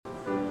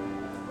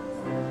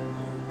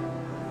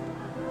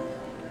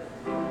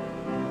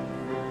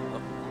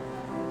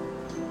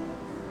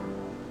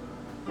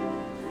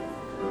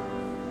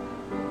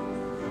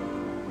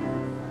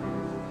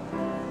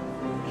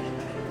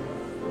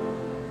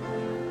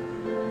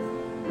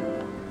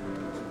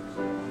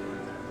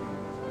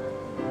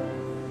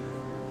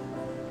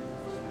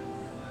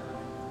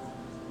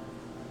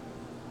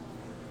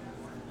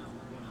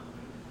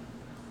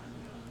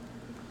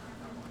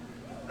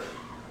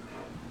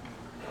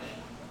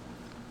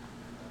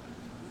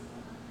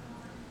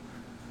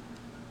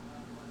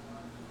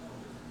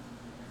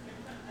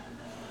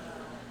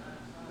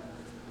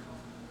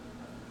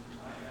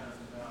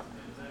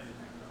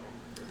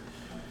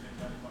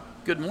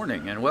Good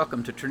morning and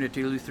welcome to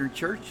Trinity Lutheran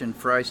Church in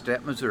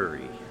Freistatt,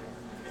 Missouri.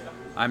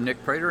 I'm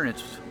Nick Prater and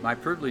it's my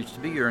privilege to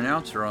be your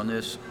announcer on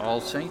this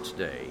All Saints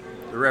Day.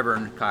 The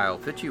Reverend Kyle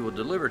Fitchie will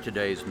deliver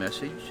today's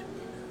message.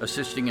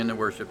 Assisting in the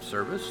worship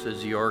service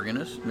is the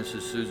organist,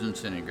 Mrs. Susan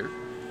Sinninger,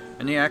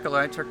 and the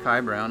acolytes are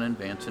Kai Brown and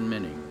Vanson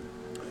Minning.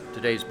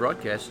 Today's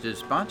broadcast is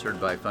sponsored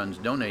by funds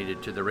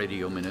donated to the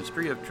radio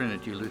ministry of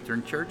Trinity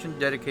Lutheran Church and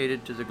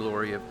dedicated to the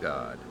glory of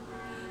God.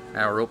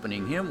 Our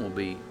opening hymn will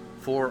be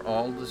For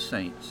All the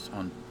Saints,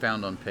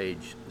 found on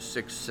page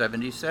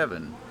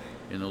 677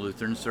 in the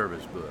Lutheran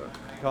Service Book.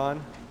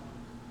 Con?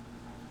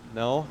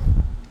 No?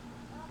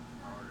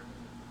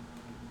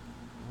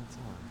 What's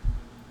on?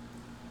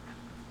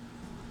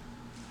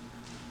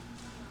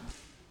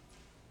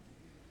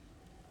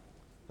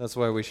 That's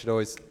why we should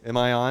always... Am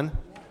I on?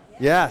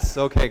 Yes.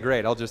 Okay,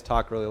 great. I'll just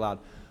talk really loud.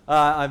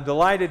 I'm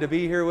delighted to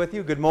be here with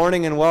you. Good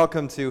morning and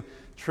welcome to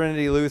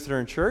Trinity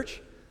Lutheran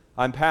Church.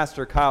 I'm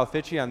Pastor Kyle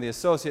Fitchie. I'm the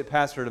Associate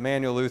Pastor at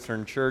Emmanuel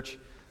Lutheran Church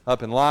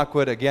up in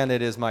Lockwood. Again,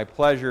 it is my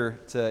pleasure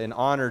and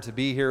honor to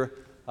be here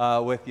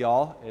with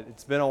y'all.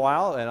 It's been a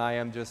while, and I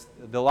am just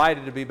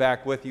delighted to be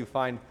back with you,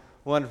 find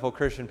wonderful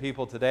Christian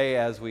people today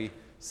as we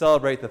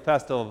celebrate the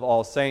Festival of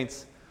All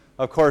Saints.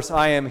 Of course,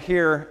 I am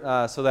here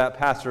so that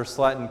Pastor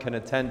Sletton can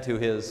attend to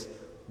his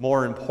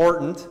more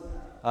important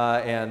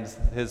and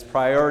his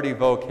priority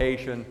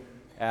vocation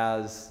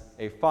as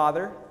a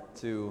father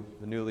to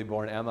the newly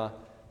born Emma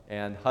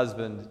and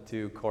husband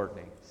to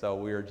Courtney. So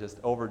we are just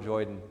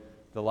overjoyed and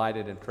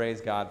delighted and praise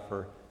God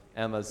for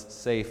Emma's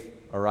safe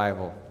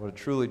arrival. What a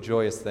truly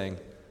joyous thing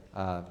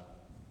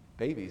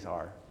babies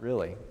are,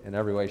 really, in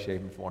every way, shape,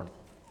 and form.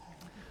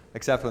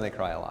 Except when they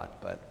cry a lot,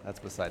 but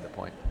that's beside the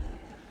point.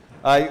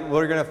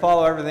 We're going to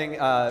follow everything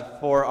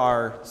for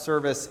our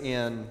service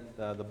in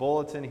the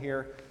bulletin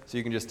here, so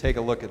you can just take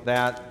a look at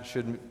that.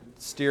 Shouldn't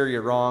steer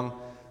you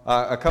wrong.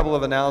 A couple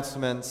of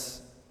announcements.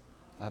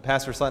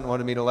 Pastor Sutton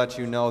wanted me to let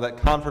you know that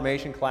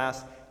confirmation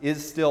class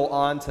is still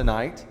on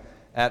tonight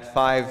at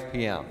 5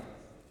 p.m.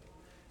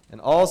 And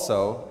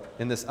also,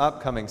 in this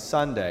upcoming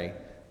Sunday,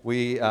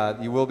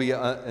 you will be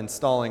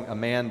installing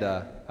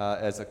Amanda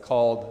as a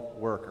called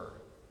worker.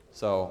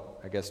 So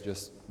I guess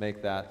just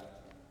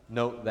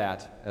note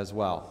that as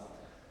well.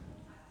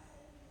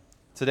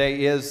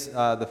 Today is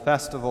the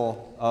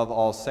Festival of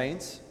All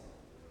Saints,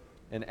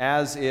 and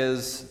as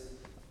is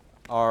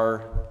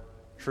our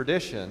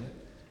tradition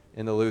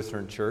in the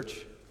Lutheran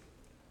Church,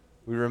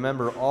 we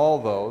remember all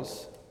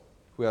those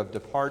who have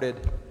departed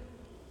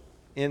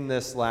in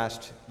this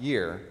last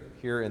year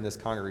here in this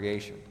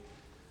congregation.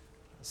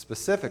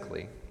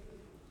 Specifically,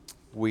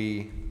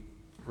 we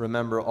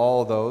remember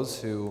all those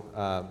who,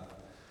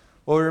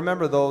 we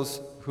remember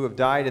those who have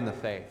died in the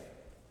faith,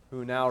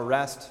 who now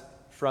rest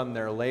from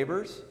their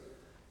labors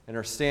and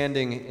are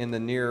standing in the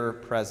near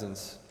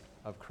presence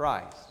of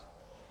Christ.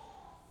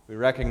 We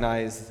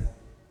recognize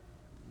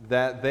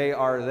that they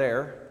are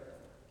there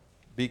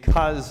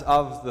because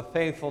of the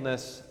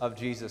faithfulness of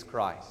Jesus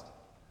Christ,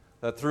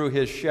 that through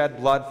his shed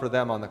blood for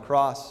them on the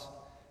cross,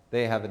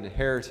 they have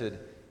inherited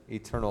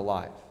eternal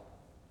life.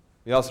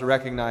 We also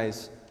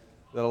recognize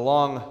that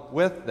along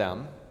with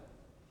them,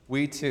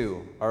 we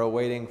too are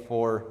awaiting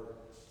for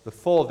the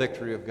full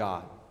victory of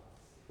God,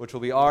 which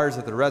will be ours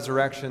at the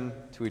resurrection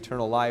to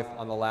eternal life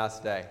on the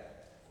last day,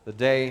 the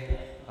day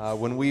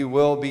when we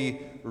will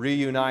be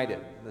reunited.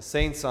 The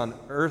saints on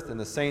earth and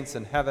the saints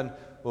in heaven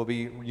will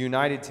be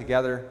united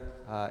together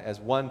as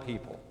one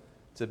people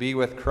to be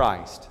with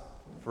Christ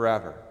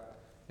forever.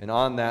 And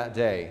on that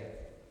day,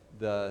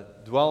 the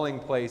dwelling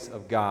place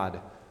of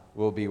God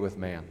will be with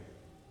man.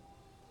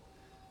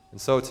 And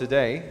so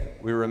today,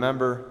 we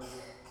remember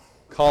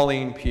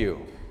Colleen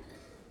Pugh.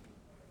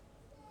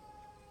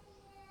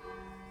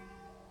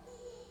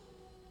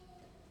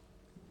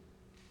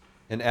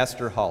 And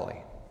Esther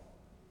Hawley.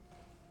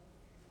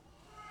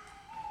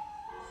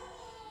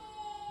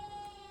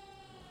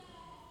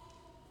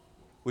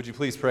 Would you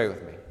please pray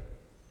with me?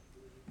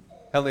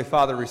 Heavenly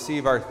Father,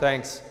 receive our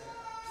thanks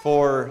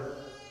for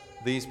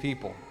these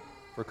people,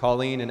 for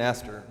Colleen and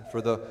Esther,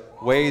 for the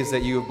ways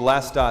that you have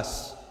blessed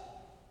us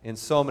in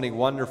so many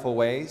wonderful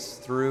ways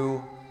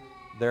through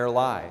their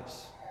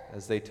lives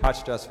as they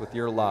touched us with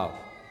your love.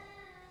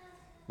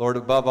 Lord,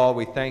 above all,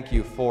 we thank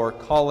you for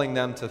calling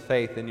them to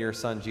faith in your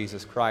Son,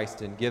 Jesus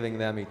Christ, and giving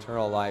them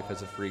eternal life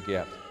as a free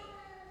gift.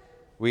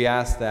 We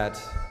ask that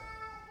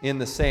in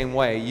the same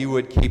way, you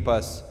would keep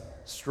us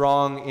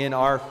strong in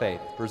our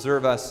faith,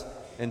 preserve us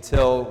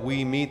until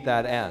we meet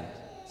that end,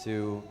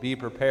 to be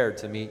prepared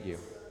to meet you.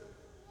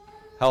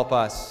 Help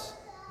us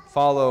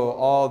follow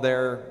all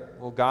their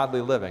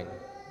godly living,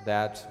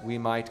 that we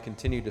might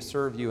continue to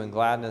serve you in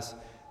gladness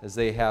as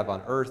they have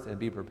on earth, and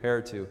be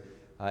prepared to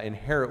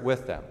inherit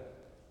with them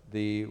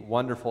the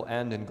wonderful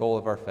end and goal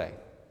of our faith,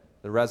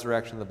 the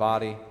resurrection of the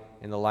body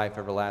and the life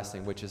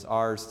everlasting, which is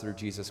ours through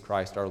Jesus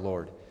Christ our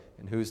Lord,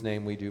 in whose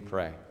name we do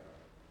pray.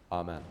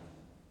 Amen.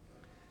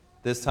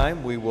 This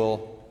time we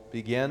will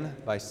begin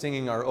by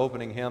singing our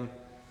opening hymn,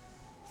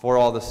 For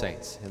All the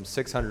Saints, hymn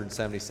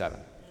 677.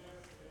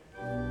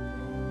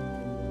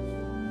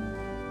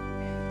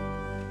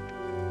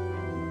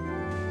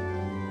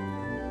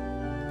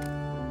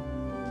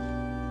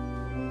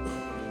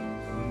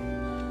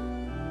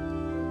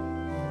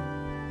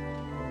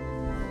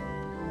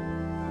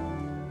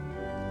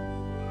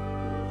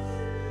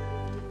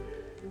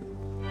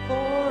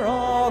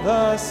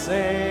 the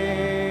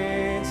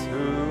saints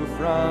who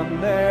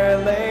from their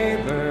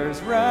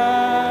labors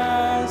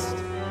rest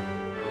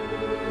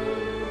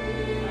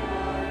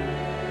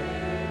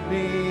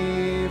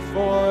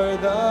before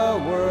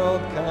the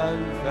world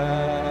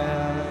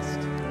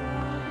confessed.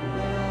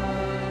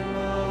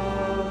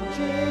 Lord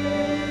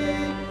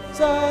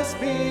Jesus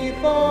be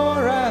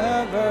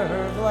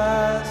forever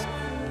blessed.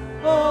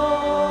 Alleluia,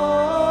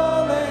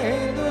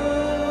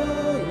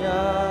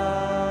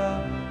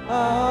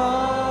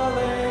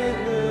 alleluia.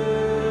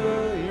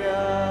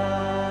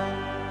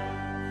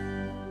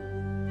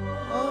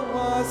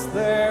 Was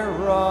their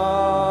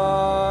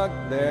rock,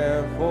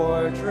 their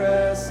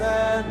fortress,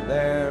 and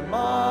their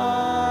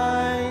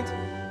might,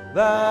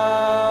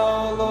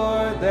 thou,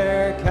 Lord,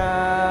 their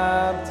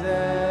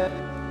captain.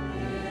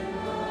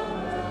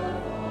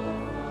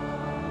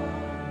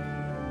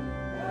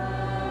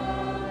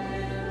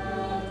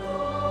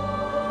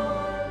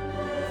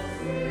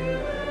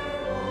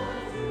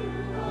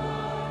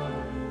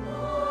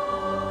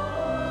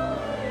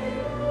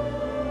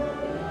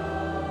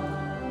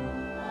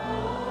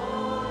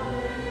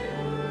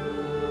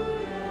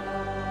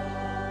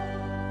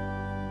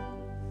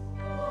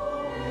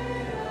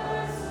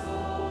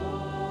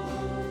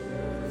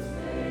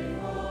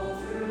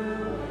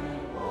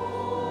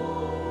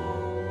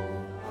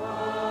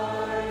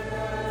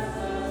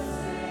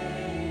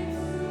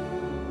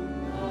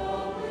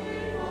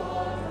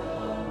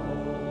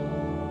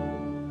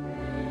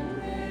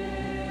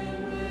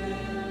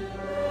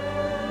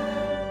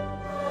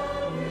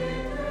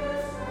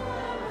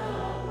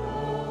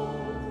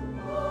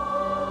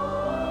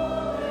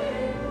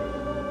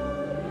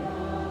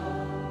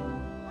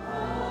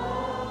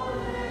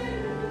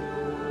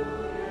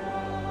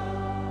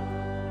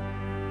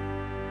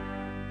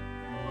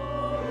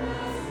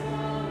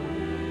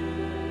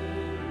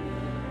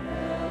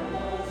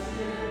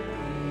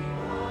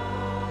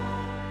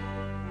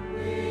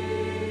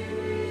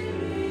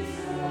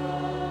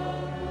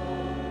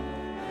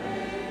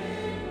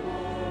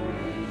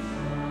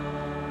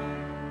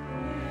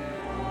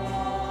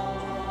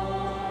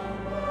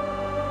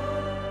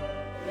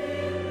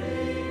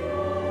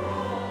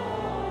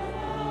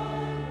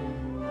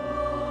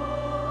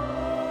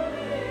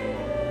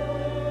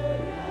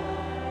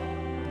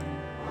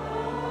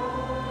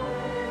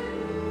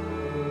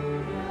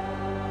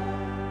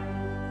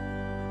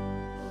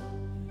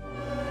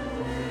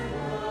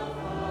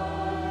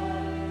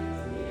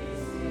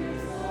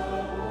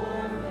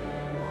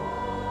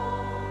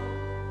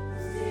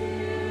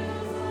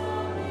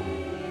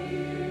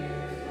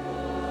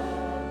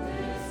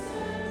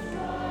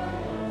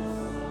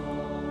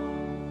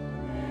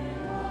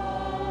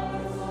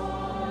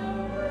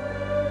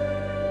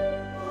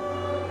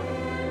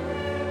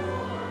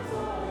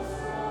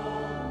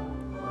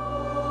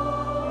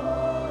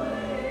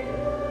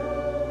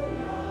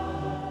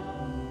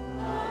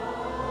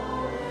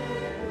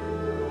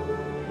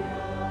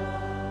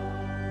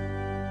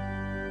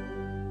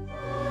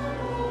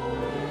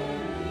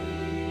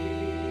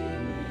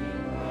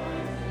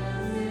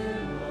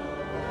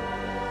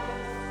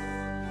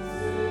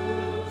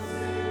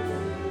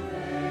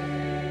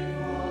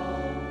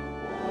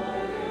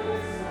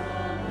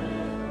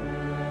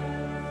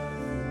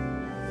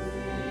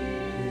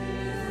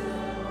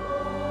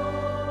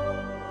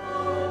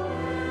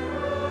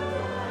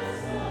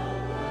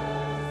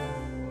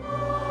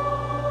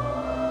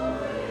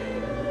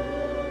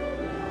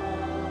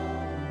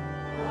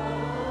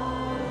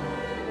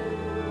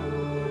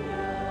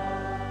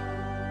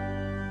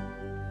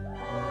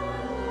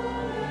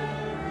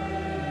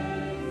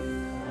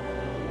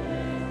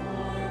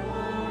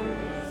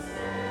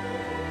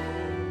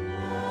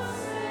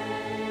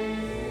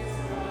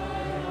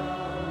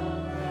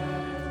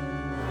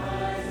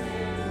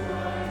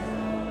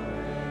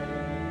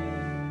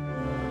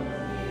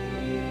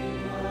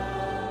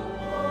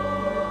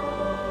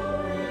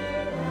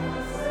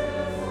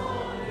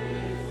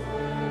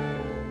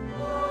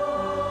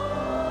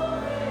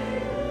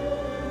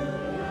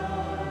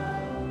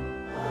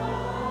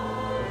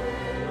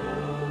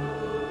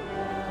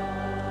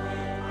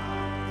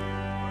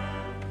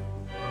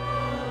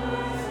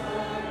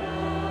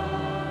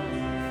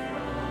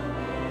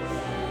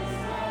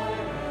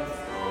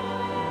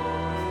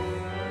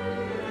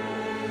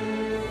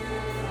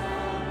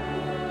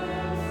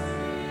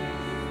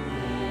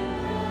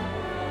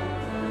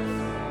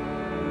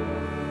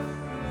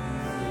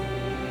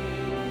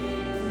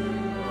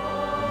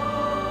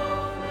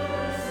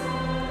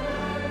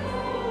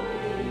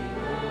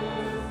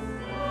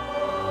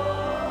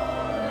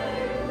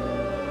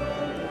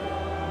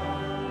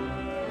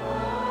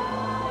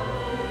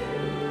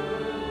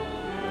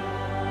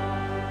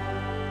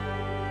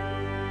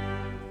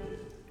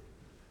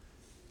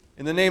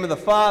 In the name of the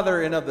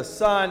Father, and of the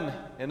Son,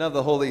 and of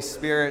the Holy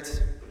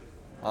Spirit.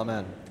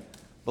 Amen.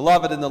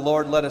 Beloved in the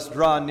Lord, let us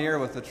draw near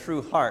with a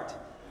true heart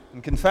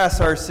and confess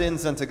our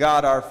sins unto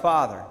God our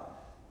Father,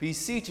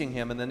 beseeching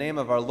him in the name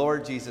of our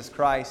Lord Jesus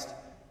Christ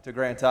to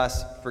grant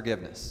us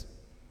forgiveness.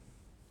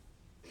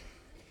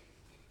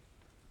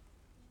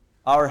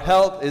 Our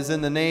help is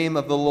in the name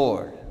of the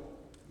Lord,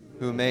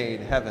 who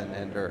made heaven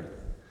and earth.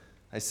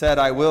 I said,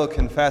 I will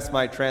confess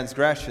my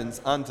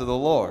transgressions unto the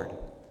Lord,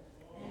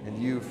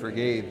 and you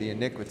forgave the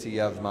iniquity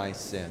of my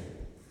sin.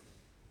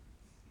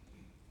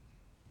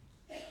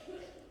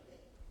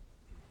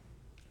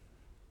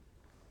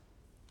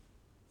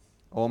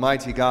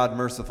 Almighty God,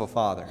 merciful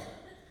Father,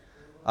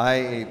 I,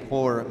 a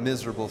poor,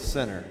 miserable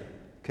sinner,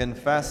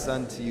 confess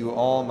unto you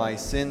all my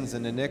sins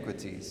and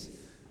iniquities,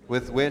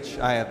 with which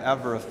I have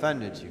ever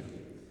offended you,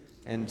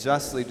 and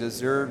justly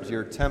deserved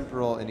your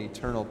temporal and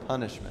eternal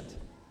punishment.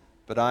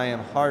 But I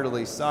am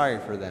heartily sorry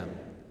for them,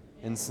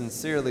 and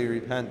sincerely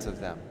repent of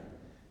them.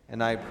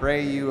 And I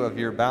pray you of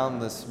your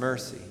boundless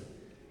mercy,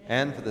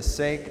 and for the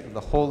sake of the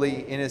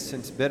holy,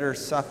 innocent, bitter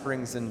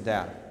sufferings and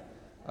death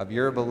of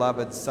your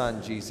beloved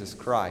Son, Jesus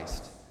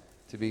Christ,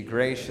 to be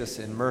gracious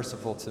and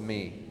merciful to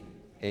me,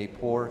 a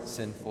poor,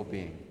 sinful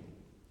being.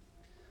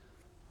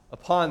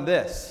 Upon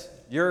this,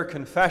 your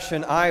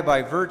confession, I,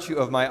 by virtue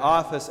of my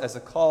office as a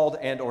called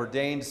and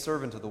ordained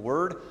servant of the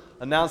word,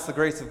 announce the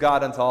grace of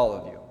God unto all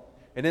of you.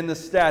 And in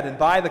this stead, and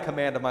by the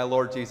command of my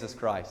Lord Jesus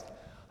Christ,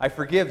 I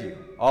forgive you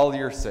all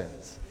your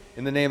sins.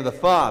 In the name of the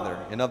Father,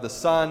 and of the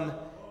Son,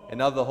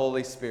 and of the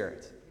Holy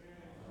Spirit.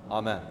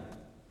 Amen.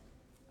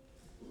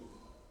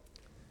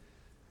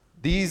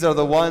 These are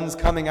the ones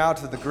coming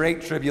out of the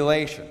great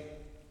tribulation.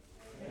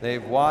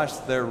 They've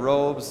washed their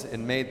robes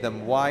and made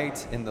them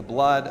white in the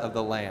blood of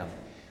the Lamb.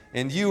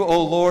 In you,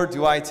 O Lord,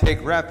 do I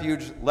take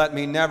refuge. Let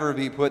me never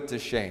be put to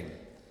shame.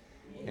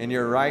 In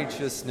your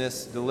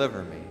righteousness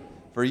deliver me.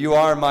 For you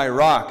are my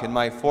rock and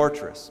my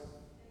fortress.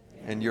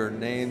 In your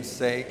name's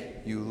sake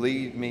you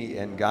lead me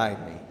and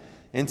guide me.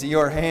 Into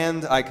your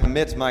hand I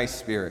commit my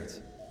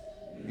spirit.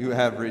 You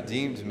have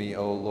redeemed me,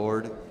 O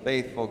Lord,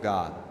 faithful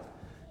God.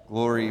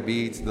 Glory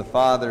be to the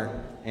Father,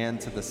 and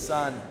to the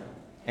Son,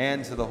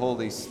 and to the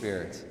Holy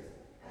Spirit,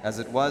 as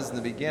it was in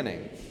the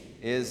beginning,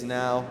 is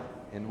now,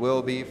 and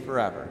will be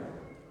forever.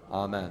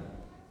 Amen.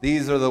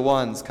 These are the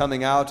ones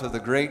coming out of the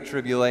great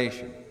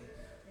tribulation.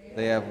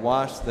 They have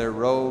washed their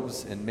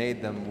robes and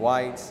made them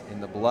white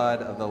in the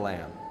blood of the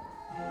Lamb.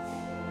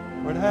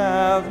 Lord,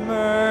 have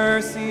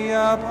mercy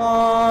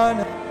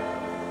upon us.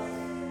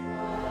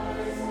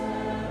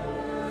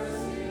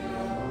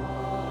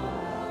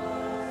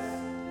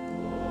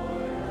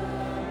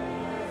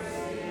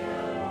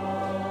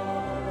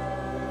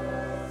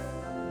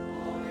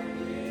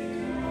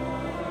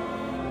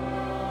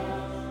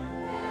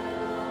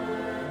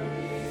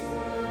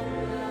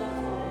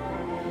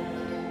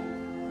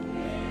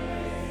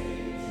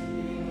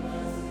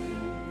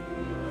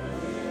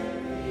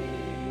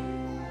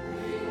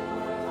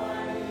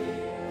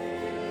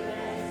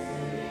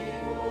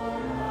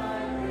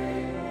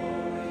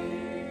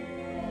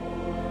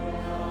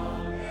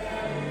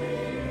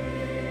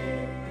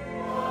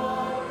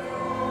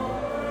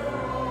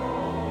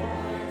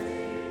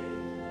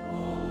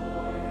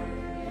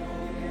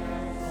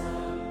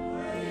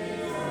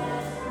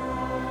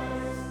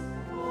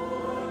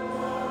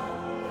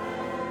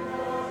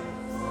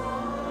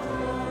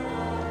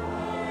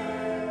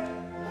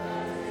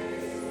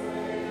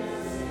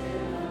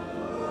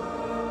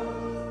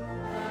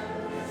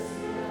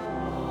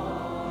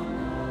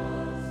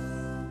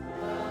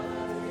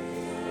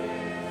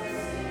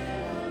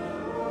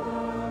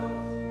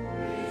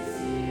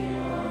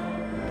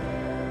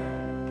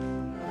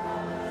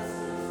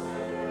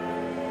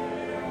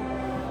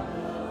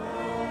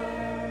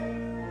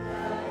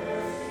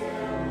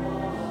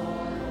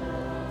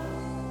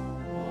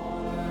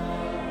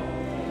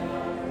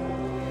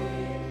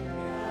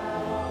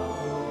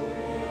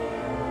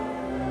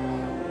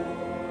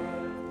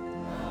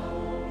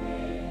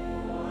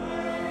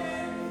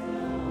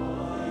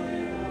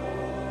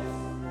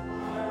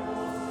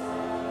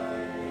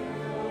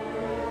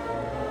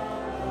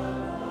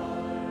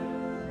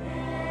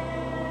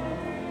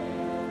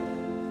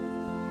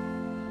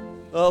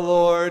 The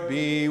Lord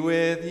be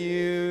with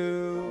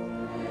you.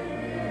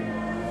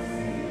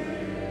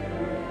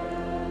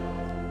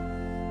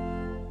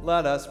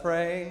 Let us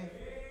pray.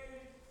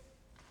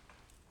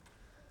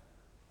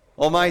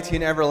 Almighty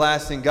and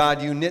everlasting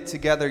God, you knit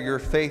together your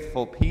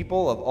faithful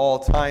people of all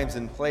times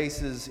and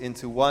places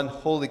into one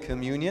holy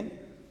communion,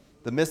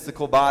 the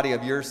mystical body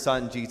of your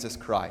Son, Jesus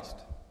Christ.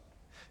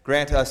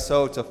 Grant us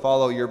so to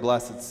follow your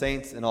blessed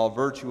saints in all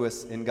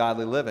virtuous and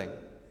godly living,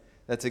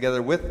 that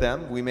together with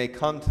them we may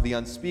come to the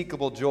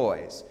unspeakable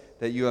joys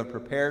that you have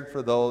prepared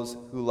for those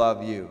who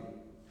love you.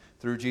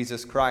 Through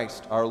Jesus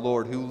Christ, our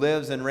Lord, who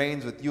lives and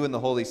reigns with you in the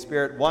Holy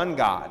Spirit, one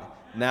God,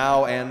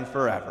 now and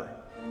forever.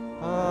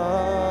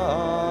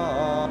 Amen.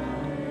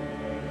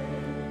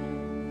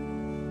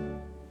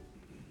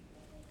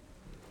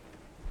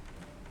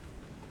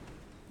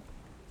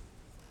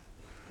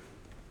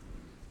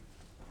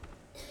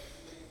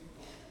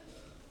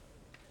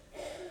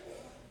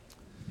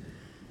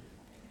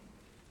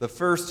 The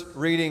first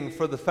reading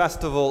for the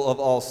Festival of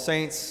All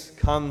Saints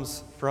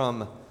comes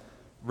from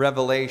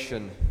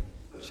Revelation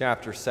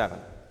chapter 7.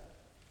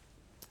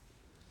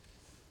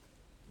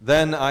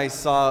 Then I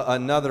saw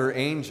another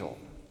angel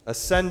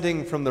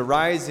ascending from the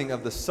rising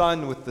of the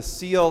sun with the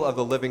seal of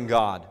the living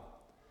God.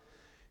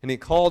 And he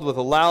called with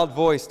a loud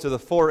voice to the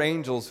 4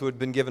 angels who had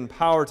been given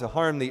power to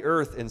harm the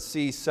earth and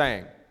sea,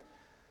 saying,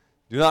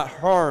 "Do not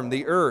harm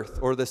the earth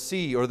or the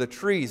sea or the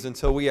trees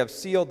until we have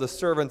sealed the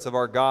servants of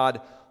our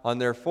God on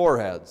their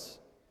foreheads."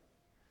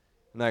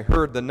 And I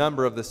heard the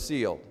number of the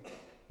sealed,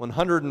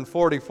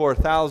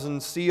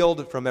 144,000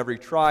 sealed from every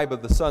tribe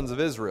of the sons of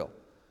Israel.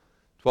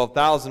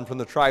 12,000 from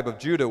the tribe of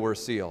Judah were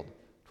sealed,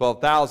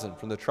 12,000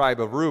 from the tribe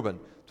of Reuben,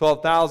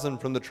 12,000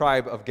 from the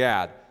tribe of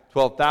Gad,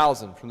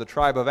 12,000 from the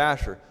tribe of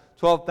Asher,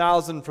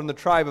 12,000 from the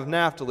tribe of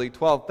Naphtali,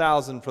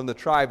 12,000 from the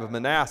tribe of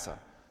Manasseh,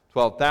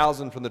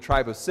 12,000 from the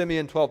tribe of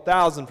Simeon,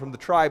 12,000 from the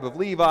tribe of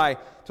Levi,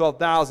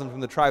 12,000 from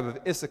the tribe of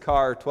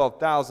Issachar,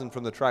 12,000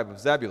 from the tribe of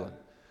Zebulun,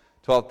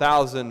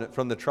 12,000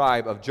 from the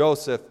tribe of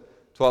Joseph,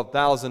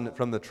 12,000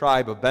 from the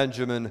tribe of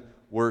Benjamin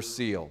were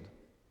sealed.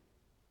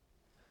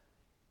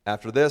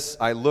 After this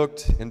I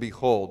looked, and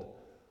behold,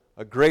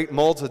 a great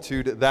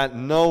multitude that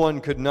no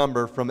one could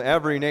number, from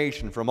every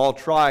nation, from all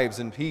tribes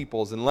and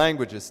peoples and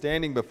languages,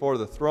 standing before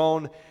the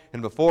throne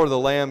and before the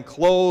Lamb,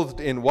 clothed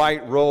in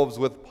white robes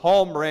with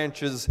palm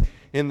branches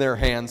in their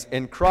hands,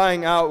 and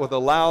crying out with a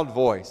loud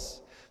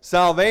voice,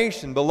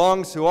 "Salvation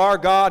belongs to our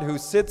God who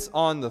sits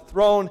on the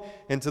throne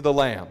and to the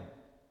Lamb."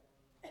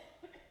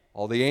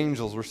 All the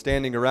angels were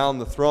standing around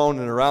the throne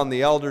and around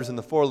the elders and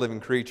the 4 living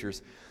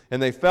creatures,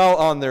 and they fell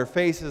on their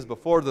faces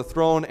before the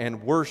throne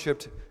and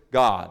worshipped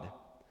God,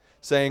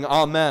 saying,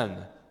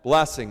 "Amen.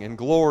 Blessing and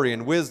glory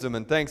and wisdom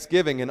and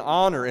thanksgiving and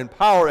honor and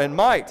power and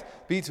might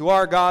be to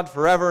our God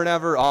forever and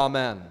ever.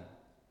 Amen."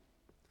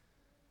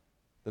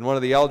 Then one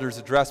of the elders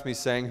addressed me,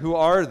 saying, "Who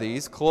are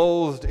these,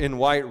 clothed in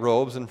white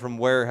robes, and from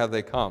where have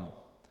they come?"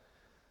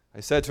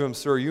 I said to him,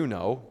 "Sir, you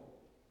know."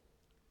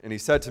 And he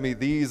said to me,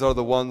 "These are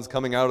the ones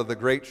coming out of the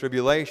great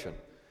tribulation.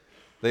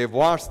 They have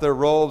washed their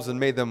robes and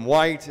made them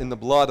white in the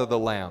blood of the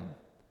Lamb.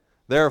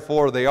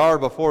 Therefore they are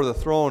before the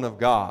throne of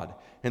God,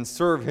 and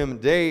serve him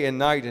day and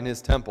night in his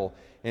temple.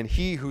 And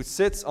he who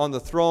sits on the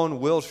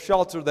throne will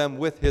shelter them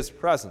with his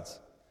presence.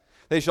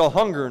 They shall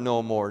hunger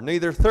no more,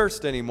 neither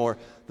thirst any more.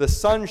 The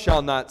sun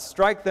shall not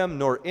strike them,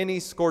 nor any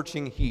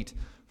scorching heat.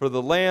 For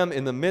the Lamb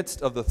in the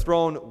midst of the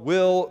throne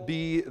will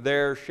be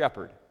their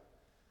shepherd.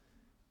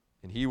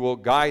 And he will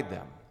guide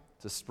them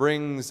to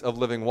springs of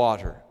living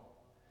water.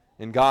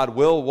 And God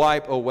will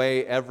wipe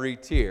away every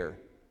tear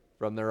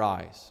from their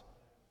eyes."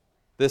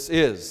 This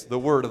is the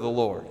word of the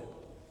Lord.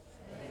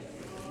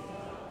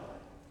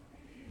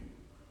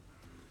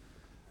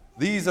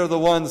 These are the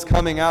ones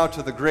coming out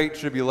of the great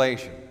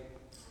tribulation.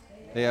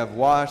 They have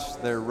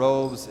washed their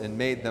robes and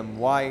made them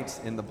white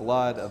in the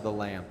blood of the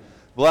Lamb.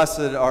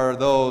 Blessed are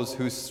those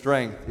whose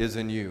strength is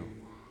in you,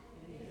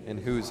 in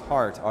whose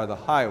heart are the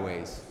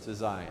highways to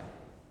Zion.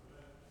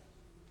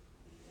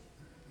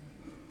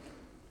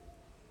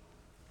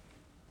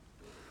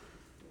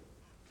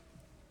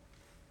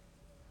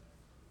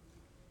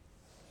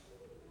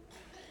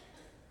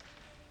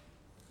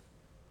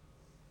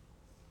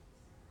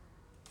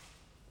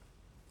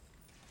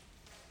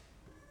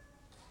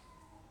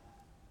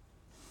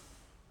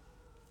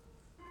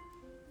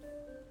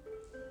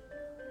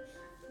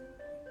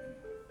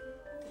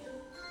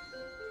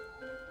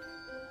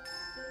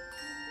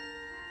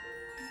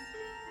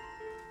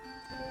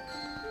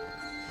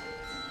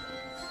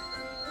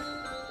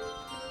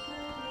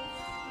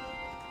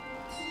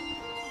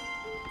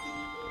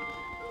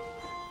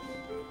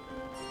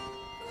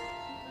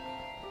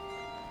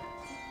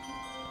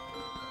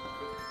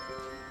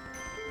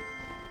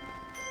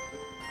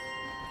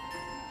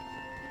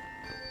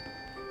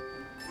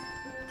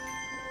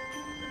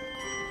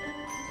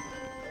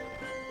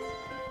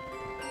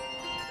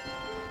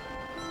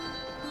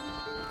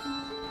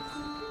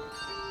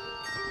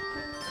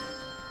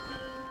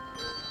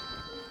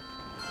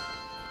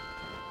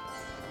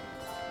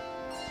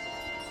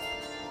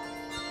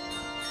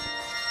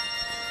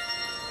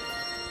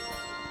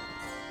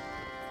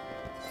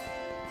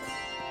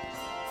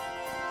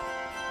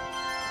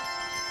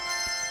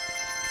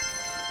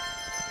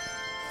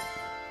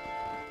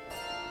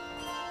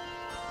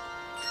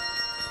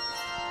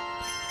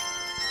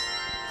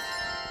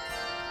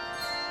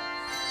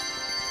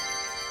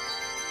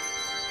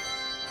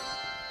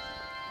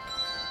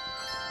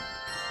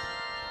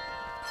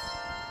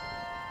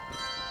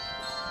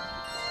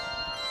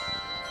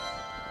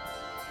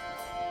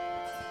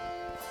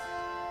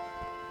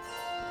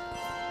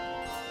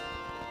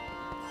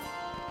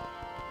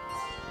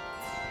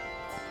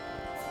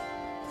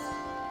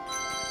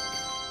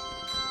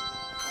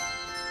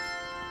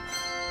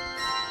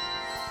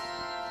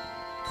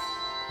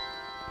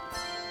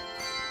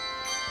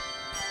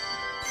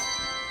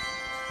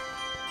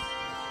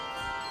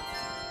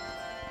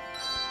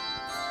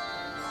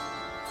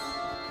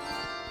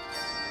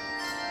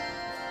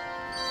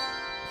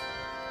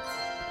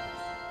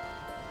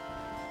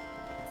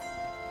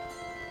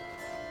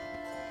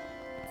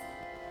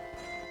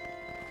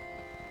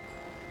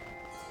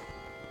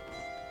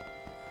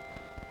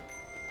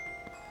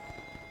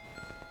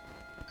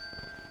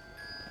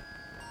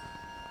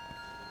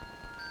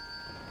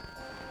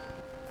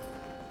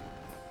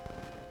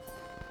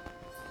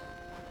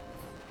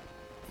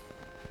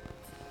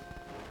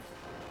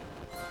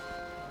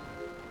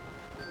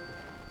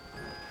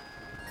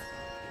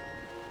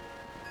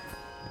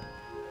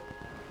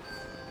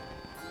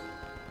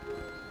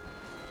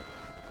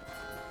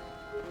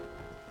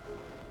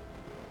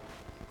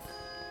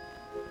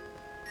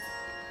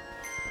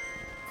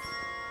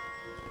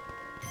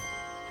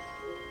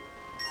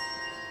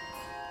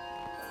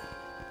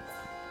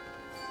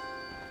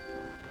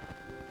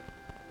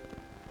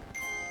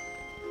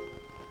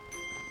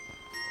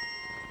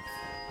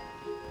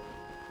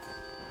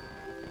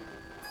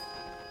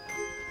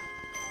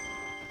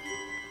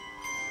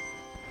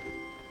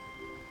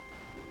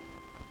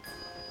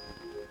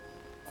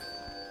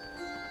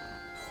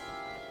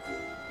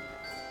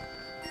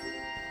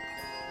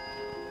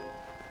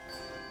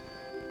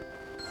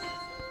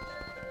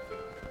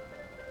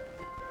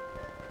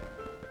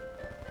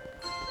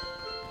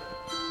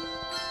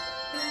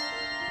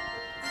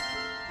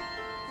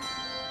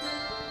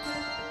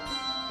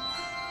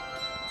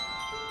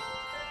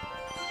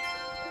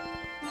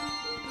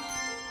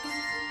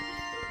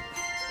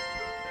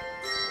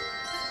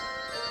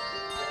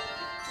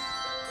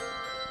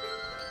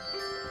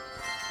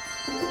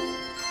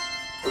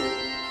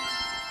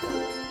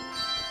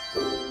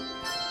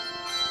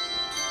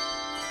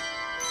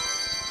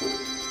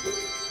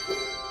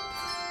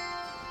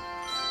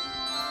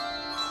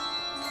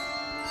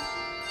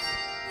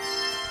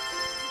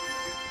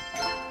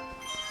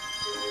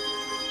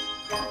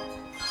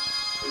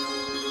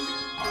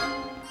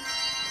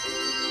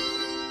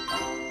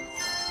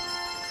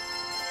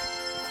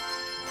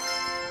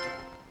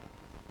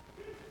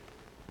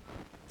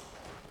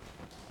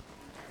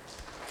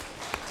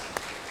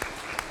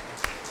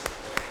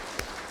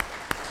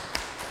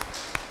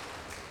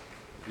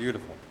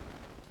 Beautiful.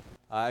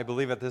 I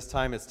believe at this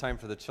time it's time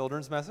for the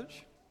children's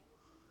message.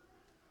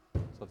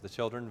 So if the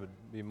children would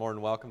be more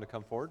than welcome to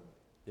come forward.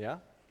 Yeah?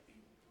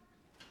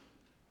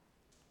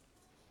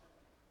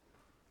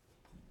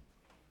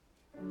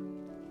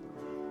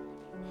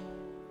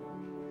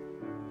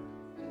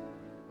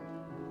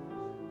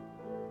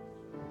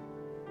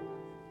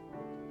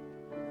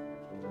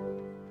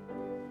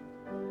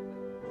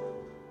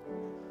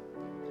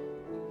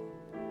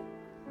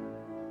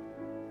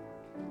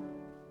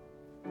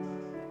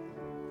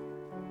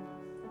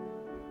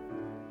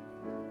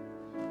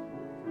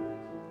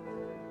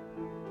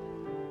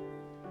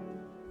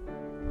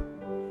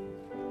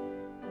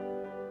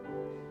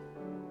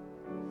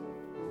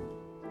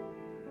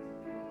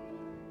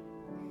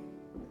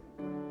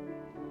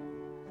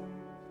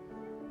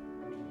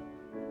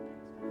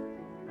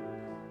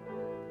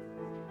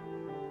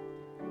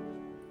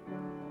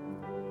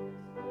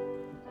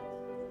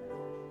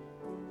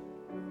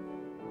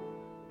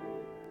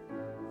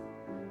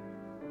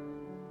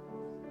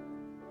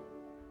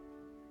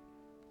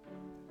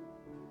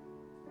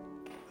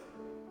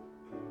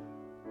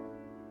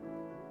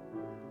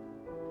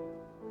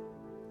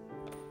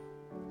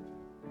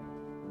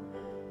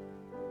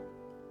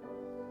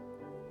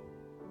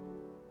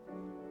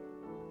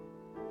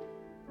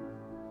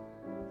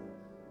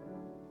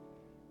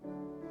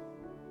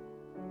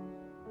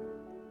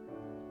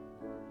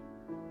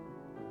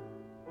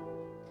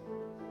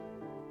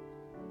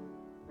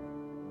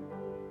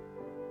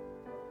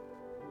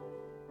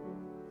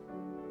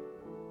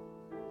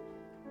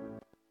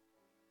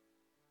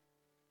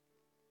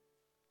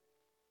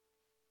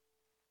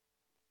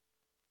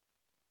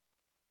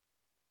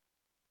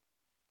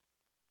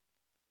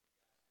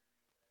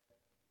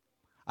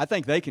 I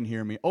think they can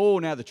hear me. Oh,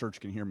 now the church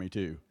can hear me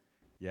too.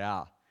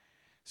 Yeah.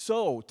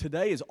 So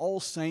today is All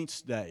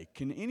Saints' Day.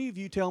 Can any of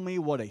you tell me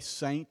what a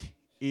saint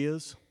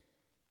is?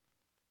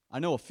 I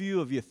know a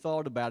few of you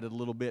thought about it a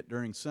little bit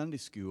during Sunday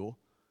school.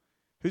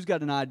 Who's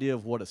got an idea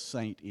of what a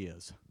saint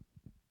is?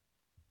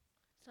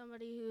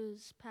 Somebody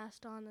who's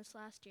passed on this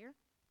last year.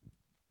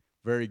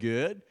 Very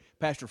good.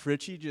 Pastor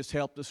Fritchie just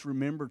helped us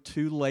remember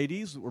two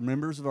ladies that were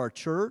members of our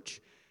church,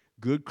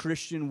 good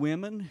Christian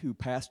women who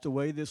passed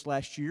away this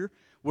last year.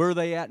 Where are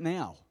they at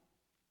now?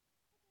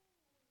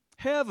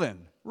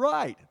 Heaven,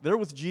 right. They're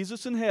with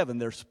Jesus in heaven.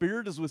 Their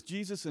spirit is with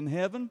Jesus in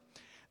heaven.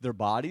 Their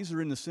bodies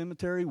are in the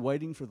cemetery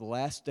waiting for the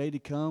last day to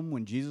come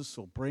when Jesus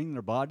will bring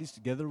their bodies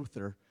together with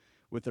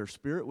their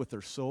spirit, with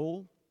their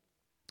soul.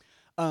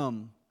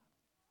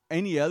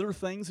 Any other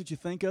things that you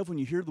think of when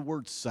you hear the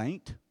word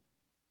saint?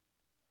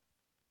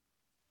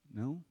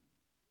 No?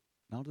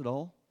 Not at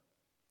all?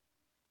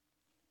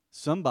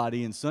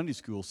 Somebody in Sunday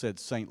school said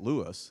St.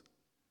 Louis.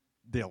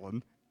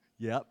 Dylan.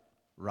 Yep,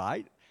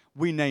 right.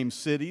 We name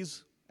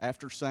cities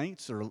after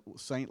saints or a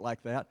saint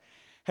like that.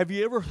 Have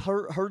you ever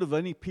heard of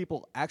any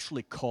people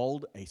actually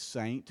called a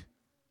saint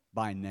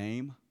by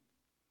name?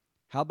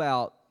 How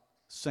about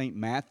St.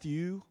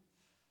 Matthew,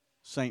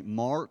 St.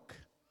 Mark,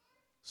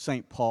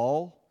 St.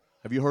 Paul?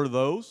 Have you heard of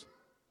those?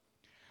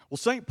 Well,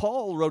 St.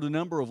 Paul wrote a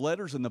number of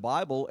letters in the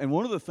Bible, and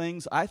one of the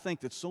things I think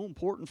that's so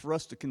important for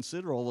us to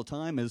consider all the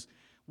time is,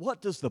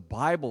 what does the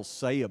Bible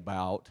say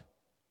about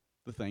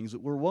the things that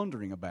we're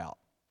wondering about,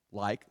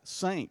 like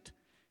saint?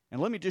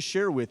 And let me just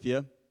share with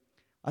you,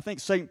 I think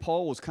St.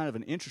 Paul was kind of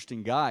an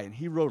interesting guy, and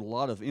he wrote a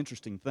lot of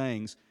interesting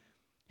things.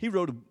 He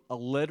wrote a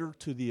letter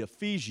to the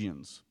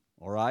Ephesians,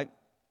 all right?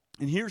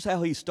 And here's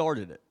how he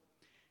started it.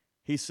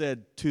 He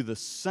said, to the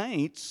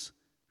saints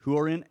who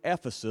are in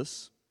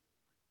Ephesus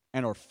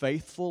and are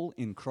faithful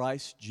in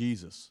Christ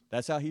Jesus.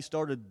 That's how he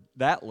started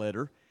that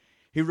letter.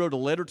 He wrote a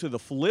letter to the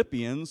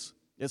Philippians.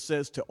 It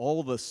says, to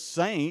all the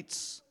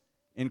saints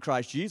in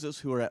Christ Jesus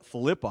who are at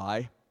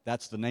Philippi.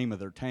 That's the name of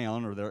their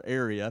town or their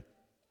area.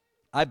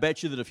 I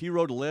bet you that if he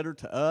wrote a letter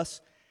to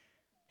us,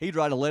 he'd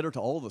write a letter to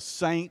all the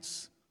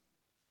saints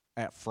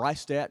at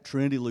Freistatt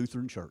Trinity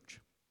Lutheran Church.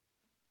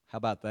 How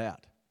about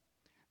that?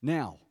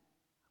 Now,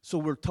 so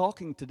we're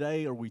talking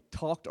today, or we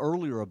talked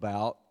earlier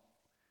about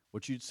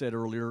what you'd said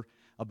earlier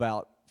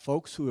about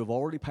folks who have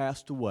already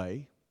passed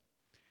away.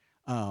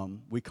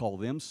 We call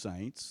them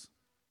saints.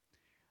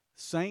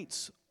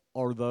 Saints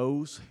are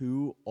those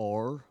who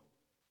are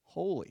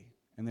holy,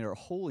 and they are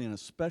holy in a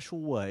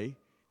special way,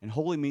 and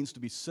holy means to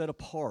be set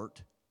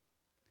apart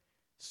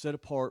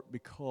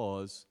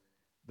because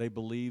they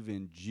believe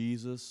in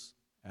Jesus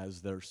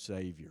as their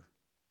Savior.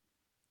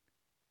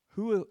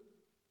 Who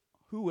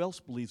else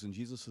believes in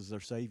Jesus as their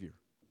Savior?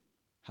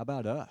 How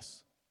about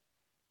us?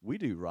 We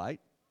do, right?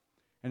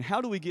 And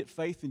how do we get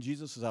faith in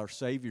Jesus as our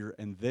Savior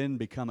and then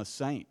become a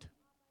saint?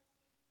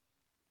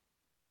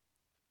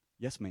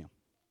 Yes, ma'am.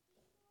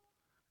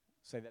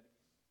 Say that.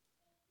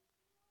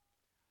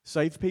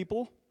 Save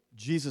people?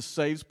 Jesus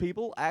saves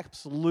people?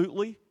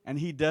 Absolutely. And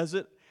he does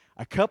it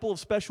a couple of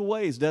special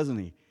ways, doesn't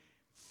he?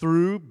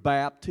 Through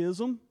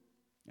baptism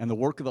and the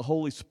work of the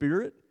Holy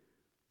Spirit.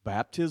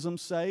 Baptism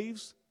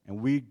saves,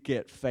 and we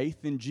get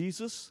faith in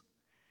Jesus.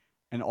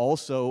 And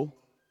also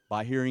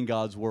by hearing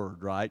God's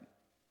word, right?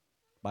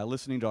 by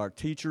listening to our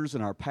teachers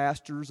and our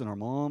pastors and our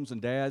moms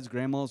and dads,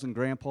 grandmas and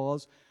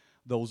grandpas,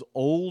 those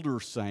older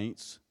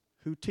saints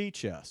who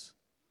teach us.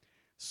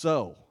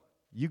 So,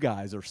 you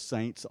guys are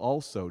saints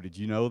also. Did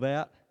you know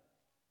that?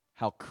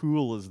 How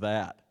cool is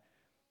that?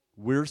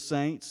 We're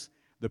saints.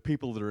 The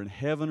people that are in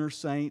heaven are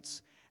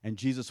saints. And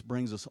Jesus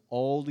brings us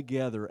all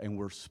together, and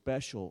we're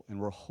special, and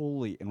we're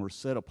holy, and we're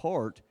set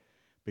apart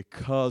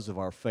because of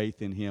our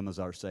faith in Him as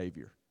our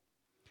Savior.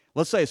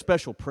 Let's say a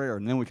special prayer,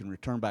 and then we can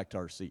return back to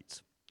our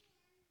seats.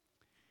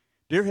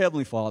 Dear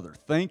Heavenly Father,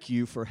 thank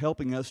you for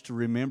helping us to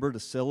remember to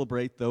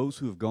celebrate those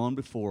who have gone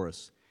before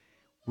us.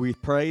 We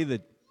pray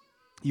that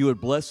you would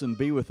bless and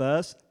be with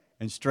us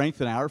and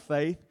strengthen our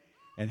faith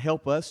and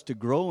help us to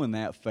grow in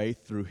that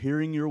faith through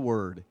hearing your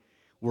word.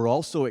 We're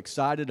also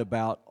excited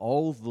about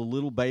all of the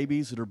little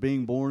babies that are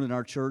being born in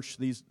our church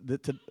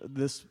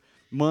this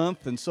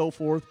month and so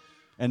forth,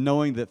 and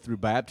knowing that through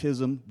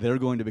baptism they're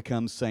going to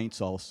become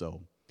saints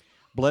also.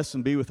 Bless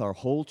and be with our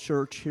whole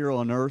church here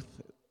on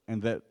earth,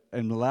 and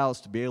allow us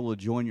to be able to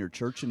join your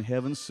church in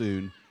heaven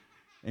soon.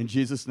 In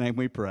Jesus' name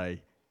we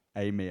pray.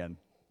 Amen.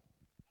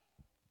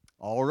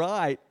 All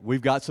right,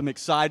 we've got some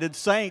excited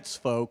saints,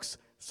 folks.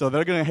 So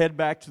they're going to head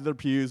back to their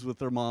pews with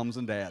their moms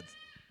and dads.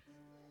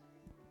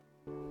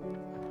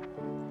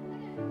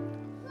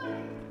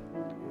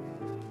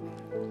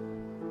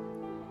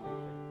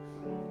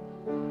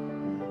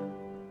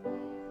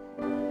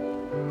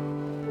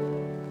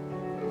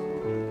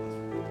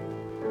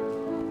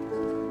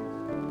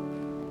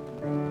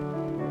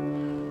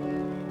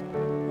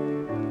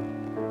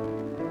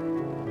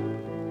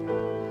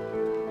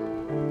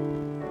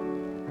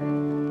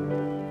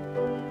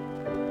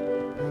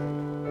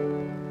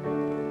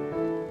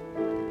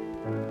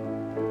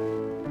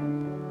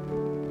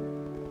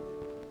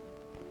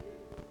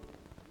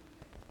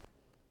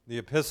 The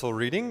epistle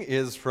reading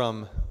is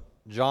from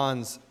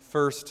John's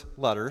first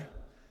letter,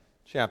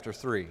 chapter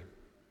 3,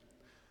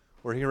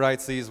 where he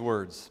writes these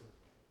words.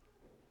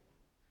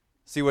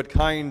 See what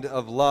kind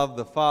of love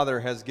the Father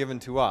has given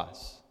to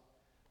us,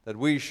 that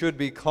we should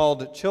be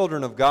called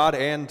children of God,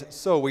 and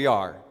so we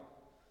are.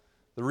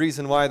 The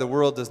reason why the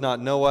world does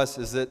not know us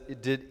is that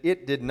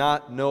it did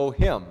not know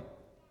Him.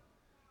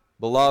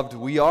 Beloved,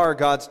 we are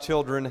God's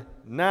children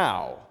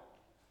now,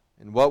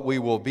 and what we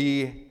will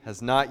be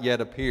has not yet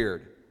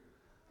appeared.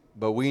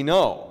 But we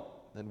know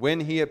that when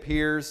He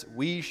appears,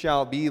 we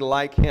shall be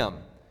like Him,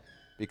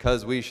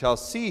 because we shall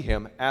see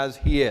Him as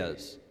He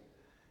is.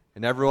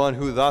 And everyone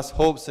who thus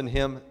hopes in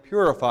Him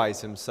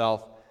purifies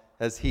himself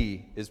as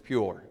He is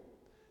pure.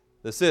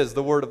 This is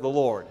the word of the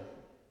Lord.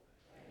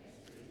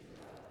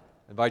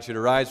 I invite you to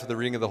rise for the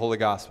reading of the Holy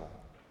Gospel.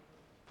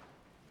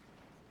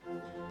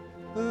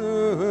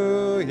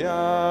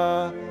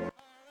 Hallelujah.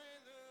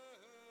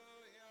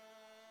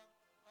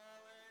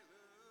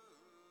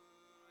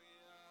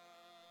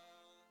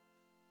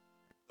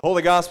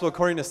 Holy Gospel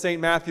according to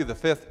St. Matthew, the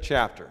 5th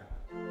chapter.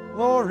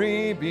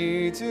 Glory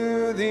be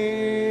to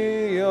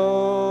thee,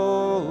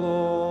 O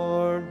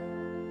Lord.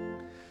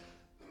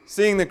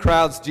 Seeing the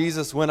crowds,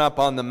 Jesus went up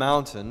on the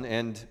mountain,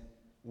 and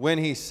when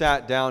he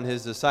sat down,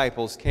 his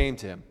disciples came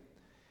to him.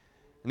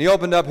 And he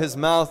opened up his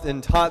mouth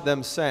and taught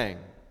them, saying,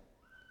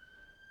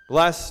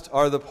 Blessed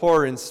are the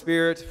poor in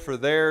spirit, for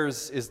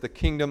theirs is the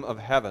kingdom of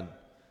heaven.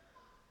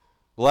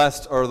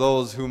 Blessed are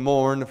those who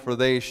mourn, for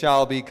they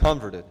shall be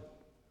comforted.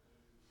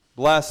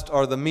 Blessed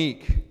are the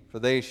meek, for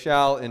they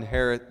shall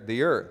inherit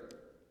the earth.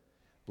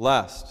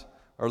 Blessed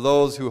are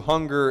those who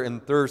hunger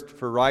and thirst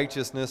for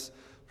righteousness,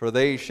 for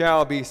they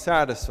shall be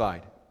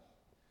satisfied.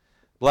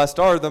 Blessed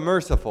are the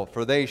merciful,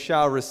 for they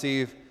shall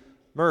receive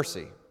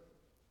mercy.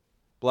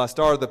 Blessed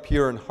are the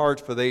pure in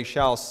heart, for they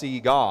shall see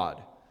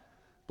God.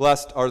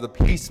 Blessed are the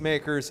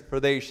peacemakers,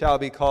 for they shall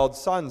be called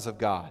sons of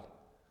God.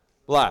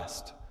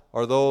 Blessed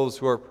are those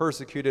who are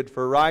persecuted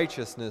for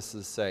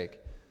righteousness' sake,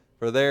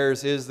 for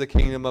theirs is the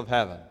kingdom of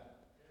heaven.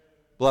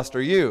 Blessed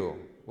are you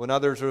when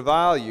others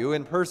revile you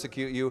and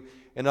persecute you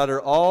and utter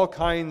all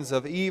kinds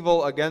of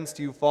evil against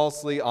you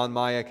falsely on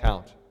my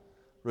account.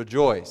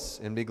 Rejoice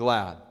and be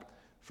glad,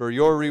 for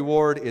your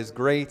reward is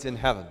great in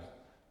heaven,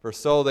 for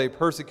so they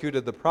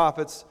persecuted the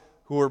prophets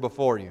who were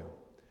before you.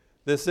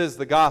 This is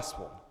the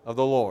gospel of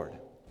the Lord.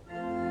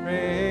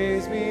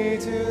 Praise be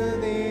to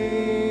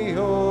thee,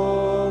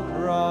 O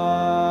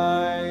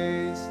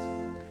Christ.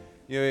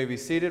 You may be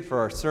seated for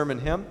our sermon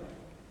hymn,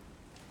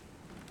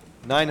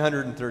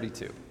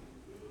 932.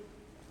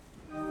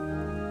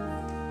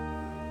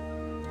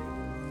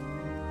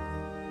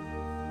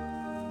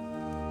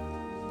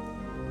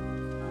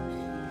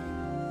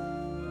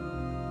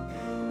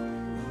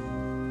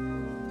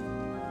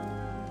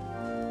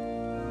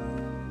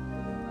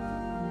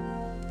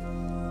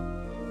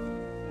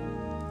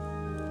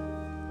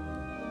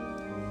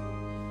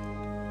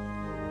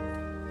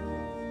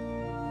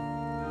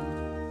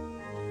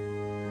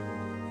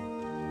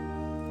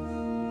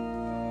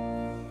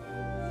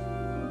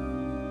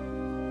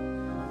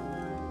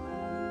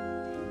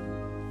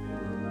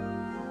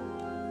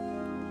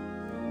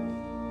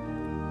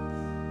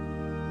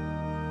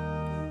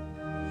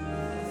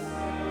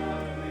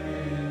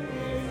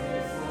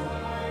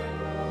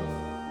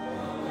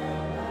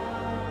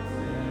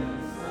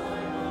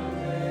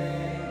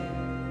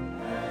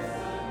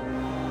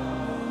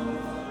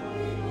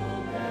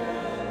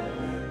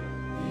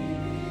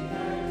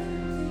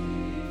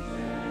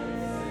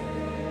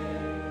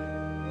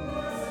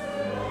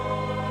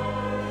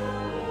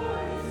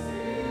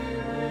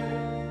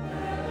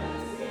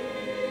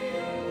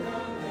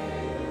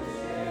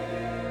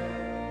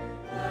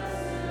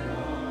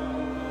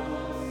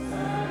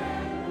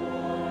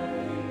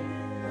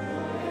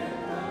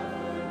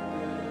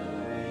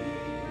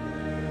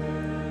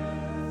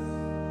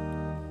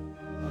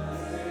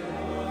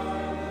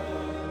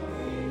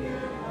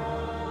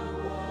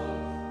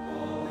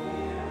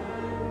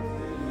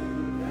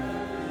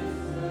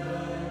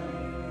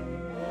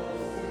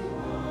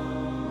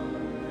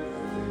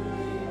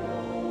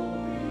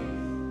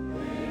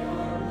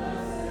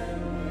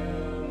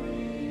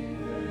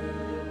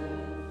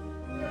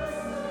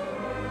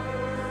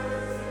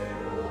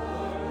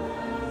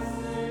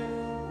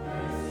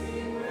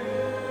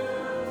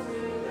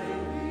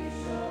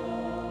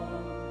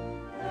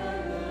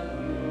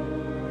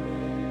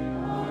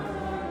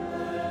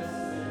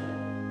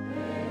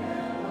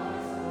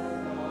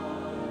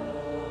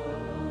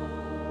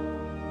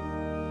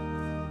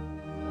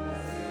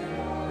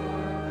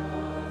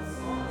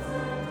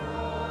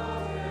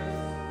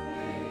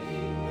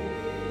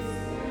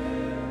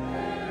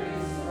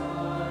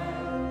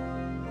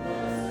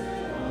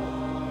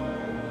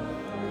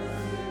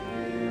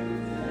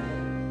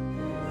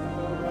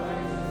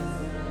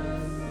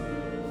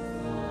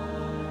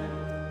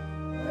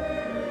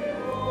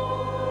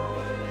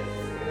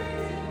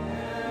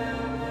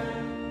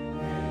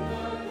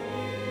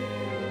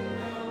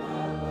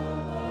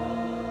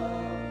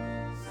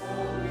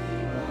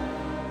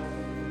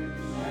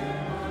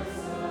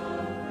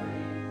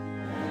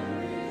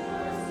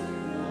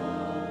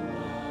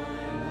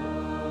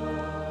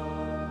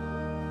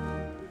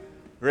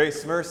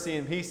 Grace, mercy,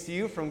 and peace to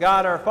you from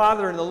God our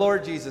Father and the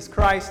Lord Jesus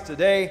Christ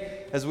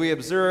today as we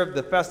observe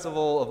the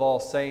festival of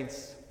All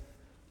Saints,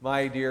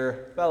 my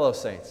dear fellow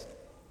saints.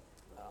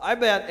 I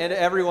bet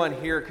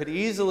everyone here could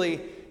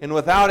easily and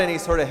without any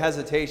sort of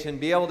hesitation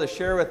be able to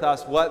share with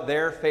us what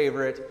their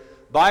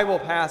favorite Bible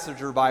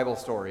passage or Bible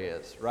story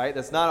is, right?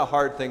 That's not a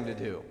hard thing to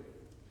do.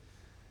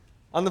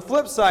 On the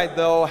flip side,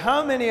 though,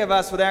 how many of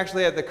us would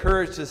actually have the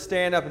courage to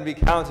stand up and be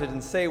counted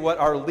and say what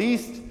our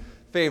least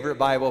favorite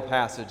Bible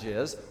passage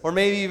is, or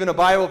maybe even a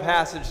Bible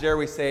passage there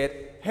we say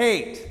it,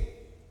 hate?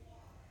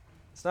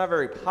 It's not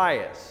very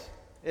pious,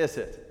 is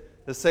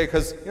it? To say,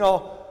 because,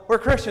 we're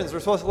Christians, we're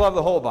supposed to love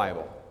the whole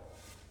Bible.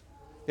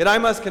 Yet I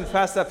must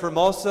confess that for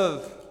most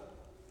of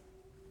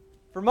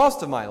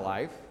my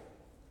life,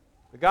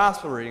 the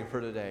gospel reading for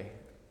today,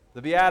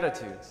 the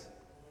Beatitudes,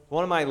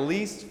 one of my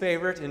least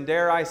favorite, and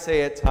dare I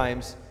say at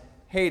times,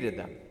 hated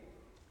them.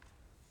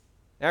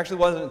 It actually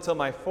wasn't until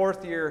my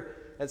 4th year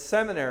at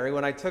seminary,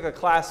 when I took a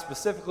class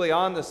specifically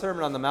on the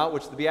Sermon on the Mount,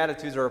 which the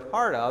Beatitudes are a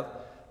part of,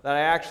 that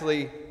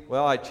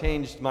I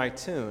changed my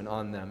tune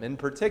on them. In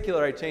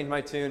particular, I changed my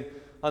tune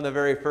on the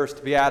very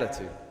first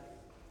Beatitude.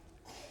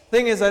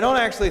 Thing is, I don't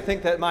actually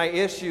think that my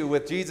issue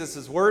with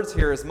Jesus' words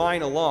here is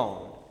mine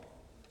alone.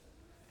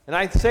 And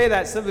I say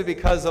that simply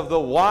because of the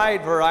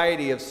wide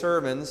variety of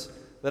sermons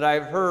that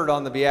I've heard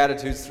on the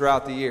Beatitudes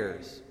throughout the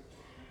years.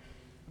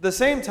 At the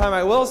same time,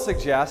 I will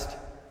suggest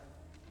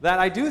that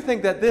I do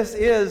think that this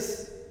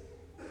is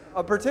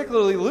a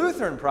particularly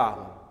Lutheran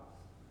problem.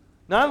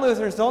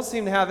 Non-Lutherans don't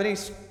seem to have any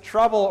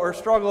trouble or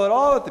struggle at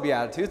all with the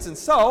Beatitudes, and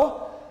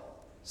so,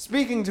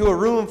 speaking to a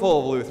room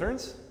full of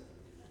Lutherans,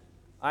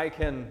 I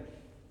can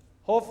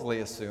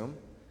hopefully assume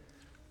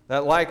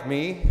that, like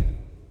me,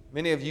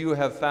 many of you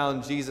have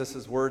found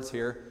Jesus' words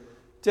here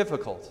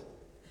difficult.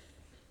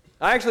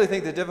 I actually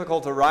think the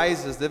difficulty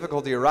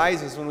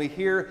arises when we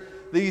hear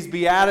these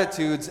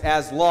Beatitudes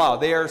as law.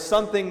 They are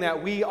something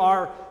that we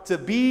are to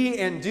be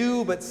and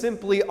do, but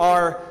simply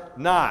are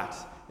not.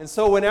 And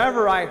so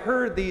whenever I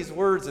heard these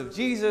words of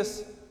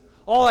Jesus,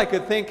 all I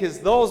could think is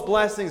those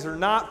blessings are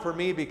not for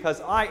me because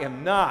I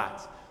am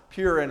not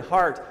pure in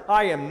heart.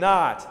 I am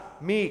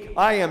not meek.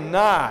 I am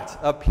not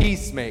a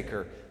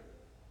peacemaker.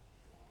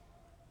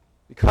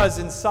 Because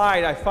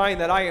inside I find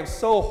that I am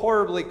so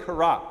horribly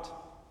corrupt.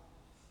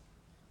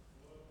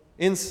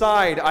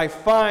 Inside, I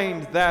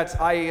find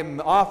that I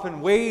am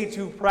often way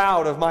too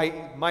proud of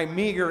my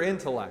meager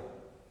intellect.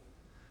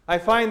 I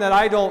find that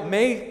I don't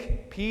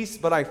make peace,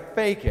 but I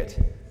fake it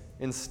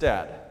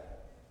instead.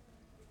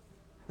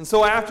 And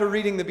so after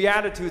reading the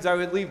Beatitudes, I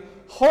would leave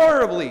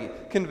horribly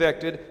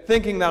convicted,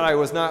 thinking that I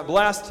was not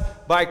blessed,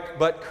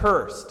 but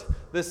cursed.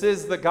 This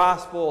is the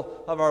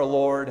gospel of our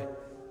Lord.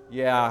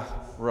 Yeah,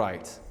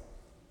 right.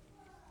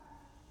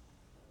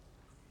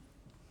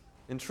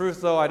 In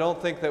truth, though, I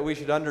don't think that we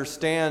should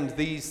understand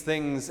these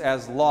things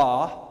as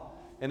law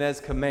and as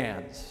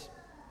commands,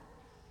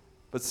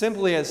 but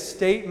simply as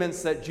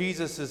statements that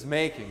Jesus is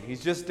making.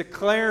 He's just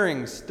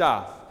declaring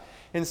stuff.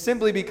 And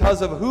simply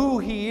because of who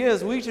he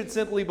is, we should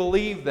simply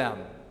believe them.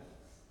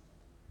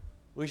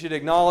 We should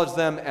acknowledge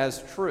them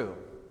as true.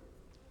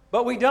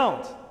 But we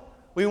don't.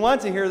 We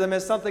want to hear them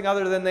as something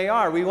other than they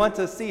are. We want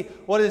to see,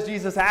 what is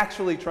Jesus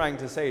actually trying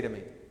to say to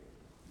me?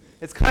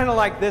 It's kind of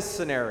like this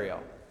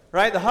scenario.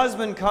 Right? The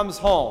husband comes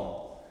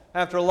home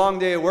after a long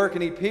day of work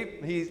and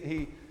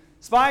he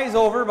spies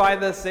over by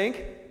the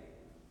sink,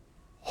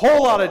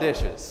 whole lot of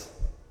dishes.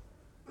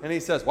 And he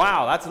says,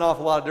 wow, that's an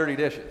awful lot of dirty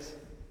dishes.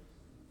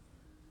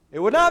 It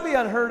would not be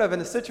unheard of in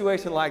a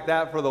situation like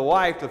that for the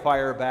wife to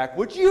fire back,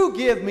 would you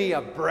give me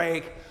a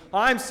break?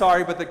 I'm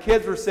sorry, but the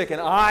kids were sick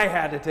and I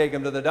had to take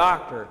them to the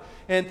doctor.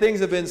 And things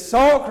have been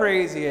so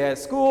crazy at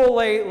school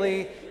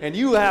lately, and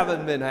you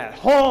haven't been at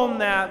home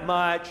that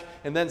much.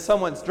 And then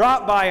someone's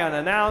dropped by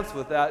unannounced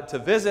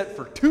to visit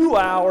for 2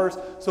 hours,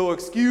 so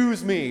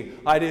excuse me,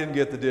 I didn't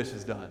get the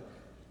dishes done.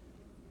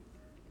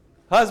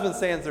 Husband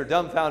stands there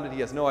dumbfounded.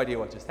 He has no idea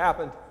what just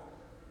happened.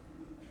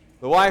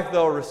 The wife,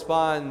 though,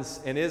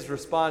 responds and is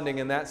responding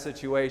in that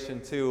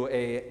situation to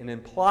an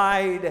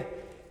implied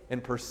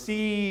and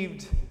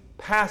perceived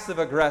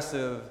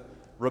passive-aggressive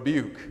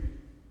rebuke.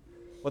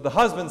 What the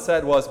husband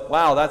said was,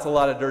 wow, that's a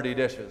lot of dirty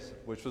dishes,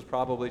 which was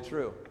probably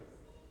true.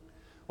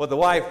 What the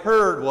wife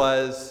heard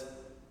was,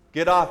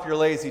 get off your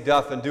lazy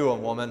duff and do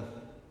them, woman.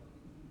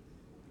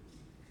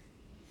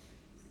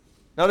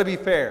 Now, to be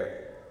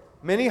fair,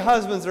 many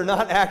husbands are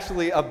not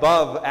actually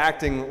above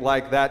acting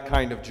like that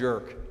kind of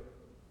jerk.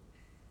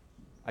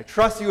 I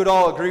trust you would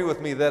all agree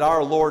with me that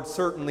our Lord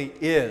certainly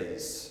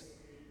is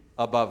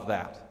above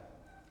that.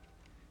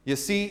 You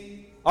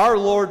see, our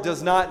Lord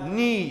does not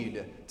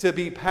need to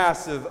be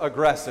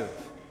passive-aggressive.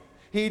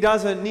 He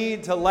doesn't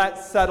need to let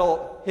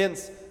subtle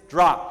hints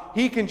drop.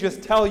 He can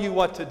just tell you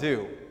what to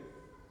do.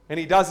 And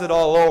he does it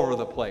all over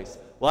the place,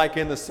 like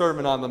in the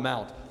Sermon on the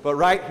Mount. But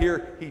right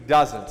here, he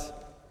doesn't.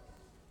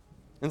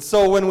 And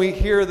so when we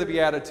hear the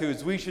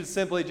Beatitudes, we should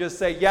simply just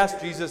say,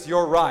 yes, Jesus,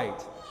 you're right.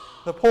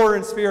 The poor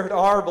in spirit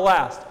are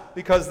blessed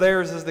because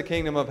theirs is the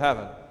kingdom of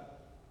heaven.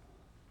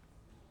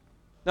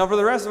 Now, for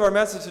the rest of our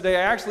message today,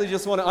 I actually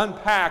just want to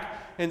unpack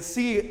and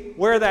see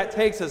where that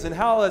takes us and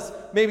how this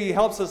maybe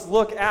helps us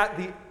look at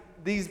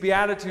these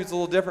Beatitudes a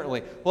little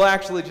differently. Well,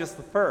 actually, just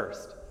the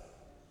first.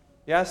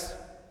 Yes,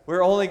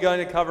 we're only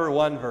going to cover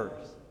one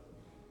verse.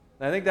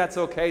 And I think that's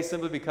okay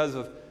simply because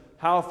of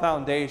how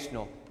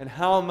foundational and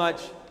how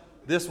much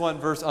this one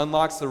verse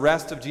unlocks the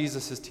rest of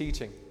Jesus'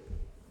 teaching.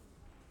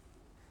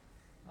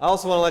 I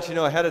also want to let you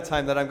know ahead of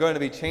time that I'm going to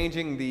be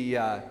changing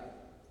the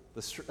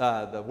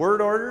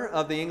word order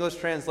of the English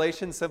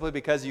translation simply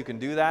because you can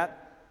do that.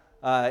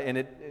 And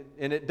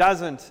it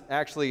doesn't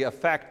actually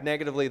affect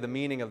negatively the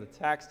meaning of the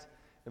text.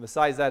 And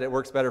besides that, it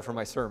works better for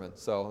my sermon.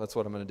 So that's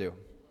what I'm going to do.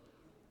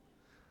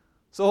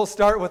 So we'll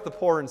start with the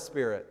poor in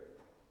spirit.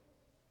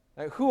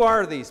 Now, who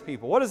are these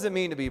people? What does it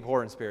mean to be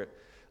poor in spirit?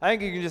 I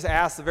think you can just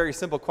ask the very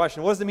simple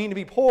question, what does it mean to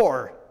be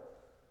poor?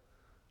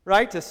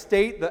 Right? To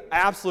state the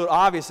absolute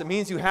obvious, it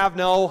means you have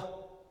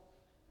no,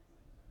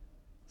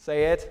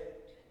 say it.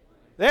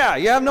 Yeah,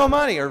 you have no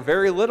money or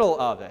very little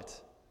of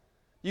it.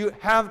 You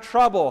have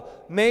trouble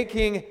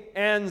making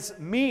ends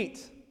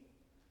meet.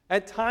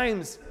 At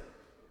times,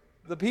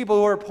 the people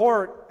who are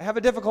poor have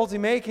a difficulty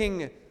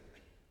making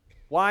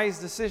wise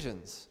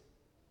decisions.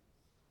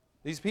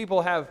 These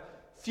people have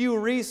few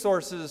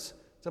resources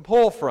to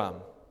pull from.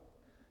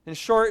 In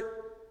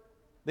short,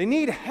 they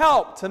need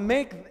help to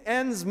make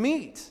ends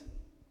meet.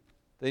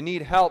 They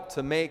need help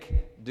to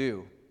make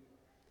do.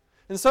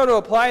 And so to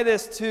apply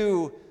this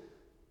to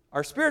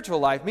our spiritual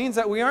life means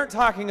that we aren't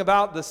talking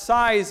about the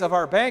size of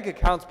our bank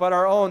accounts, but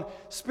our own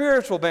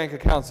spiritual bank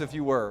accounts, if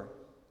you were.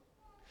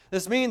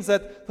 This means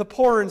that the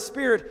poor in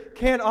spirit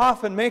can't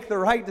often make the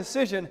right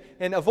decision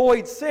and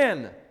avoid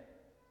sin.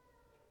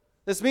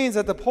 This means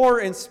that the poor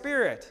in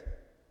spirit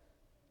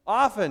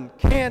often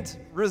can't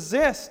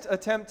resist a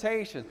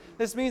temptation.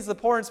 This means the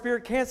poor in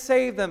spirit can't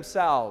save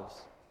themselves.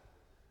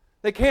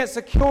 They can't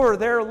secure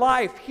their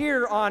life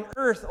here on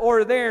earth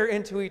or there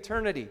into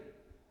eternity.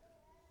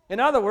 In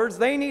other words,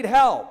 they need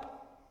help.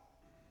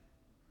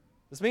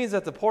 This means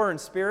that the poor in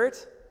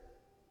spirit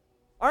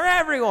are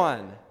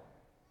everyone.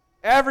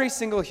 Every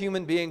single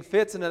human being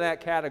fits into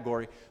that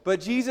category.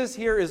 But Jesus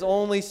here is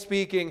only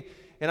speaking,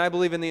 and I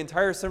believe in the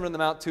entire Sermon on the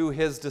Mount, to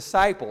his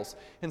disciples.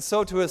 And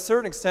so to a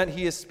certain extent,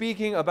 he is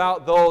speaking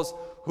about those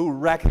who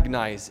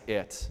recognize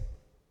it.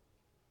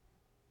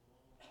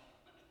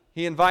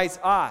 He invites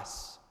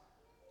us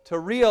to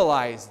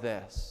realize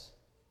this.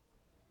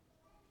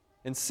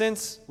 And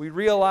since we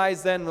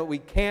realize then that we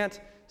can't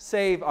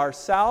save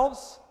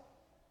ourselves,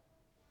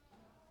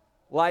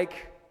 like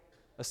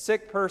a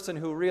sick person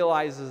who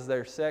realizes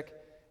they're sick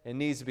and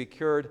needs to be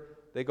cured,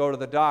 they go to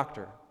the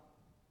doctor.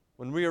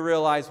 When we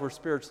realize we're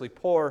spiritually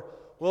poor,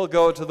 we'll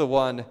go to the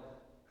one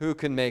who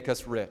can make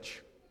us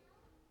rich.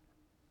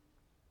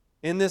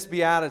 In this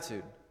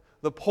beatitude,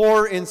 the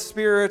poor in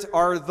spirit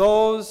are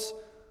those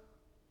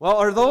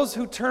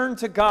who turn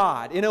to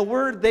God. In a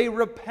word, they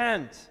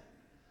repent.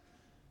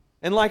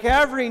 And like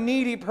every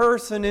needy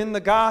person in the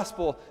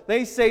gospel,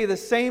 they say the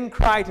same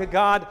cry to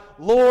God,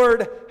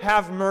 Lord,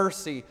 have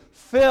mercy.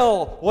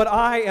 Fill what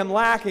I am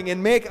lacking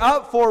and make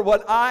up for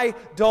what I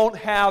don't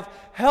have.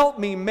 Help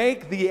me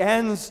make the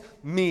ends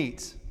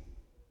meet.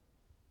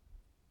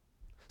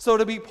 So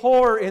to be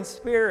poor in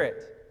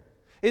spirit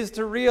is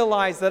to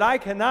realize that I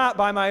cannot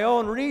by my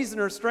own reason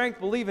or strength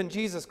believe in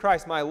Jesus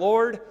Christ, my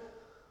Lord,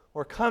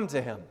 or come to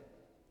Him.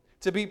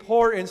 To be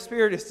poor in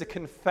spirit is to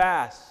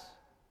confess,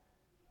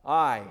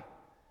 I,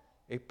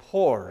 a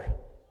poor,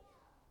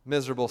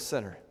 miserable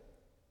sinner.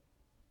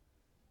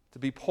 To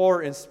be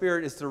poor in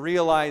spirit is to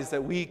realize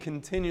that we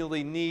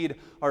continually need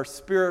our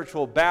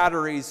spiritual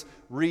batteries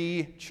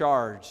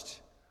recharged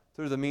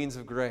through the means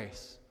of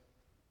grace.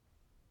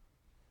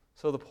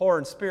 So the poor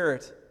in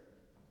spirit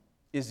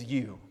is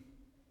you.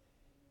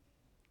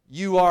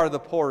 You are the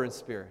poor in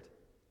spirit.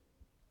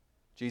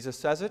 Jesus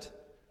says it,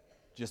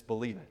 just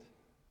believe it.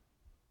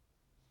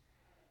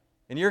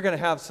 And you're going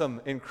to have some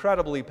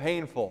incredibly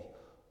painful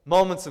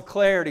moments of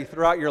clarity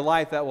throughout your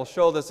life that will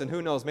show this, and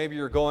who knows, maybe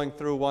you're going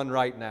through one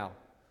right now.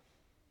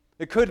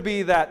 It could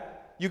be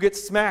that you get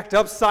smacked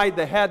upside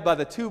the head by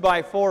the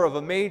 2x4 of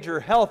a major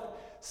health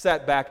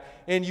setback,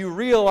 and you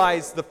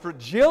realize the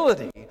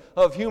fragility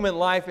of human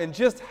life and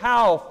just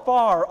how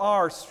far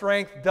our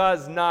strength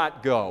does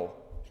not go.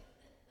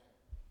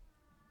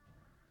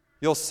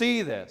 You'll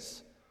see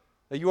this,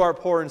 that you are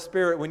poor in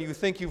spirit when you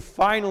think you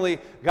finally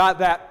got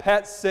that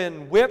pet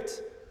sin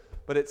whipped,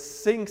 but it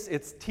sinks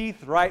its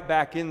teeth right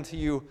back into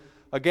you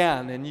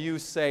again, and you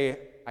say,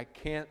 I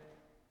can't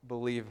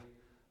believe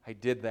I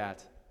did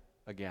that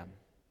again.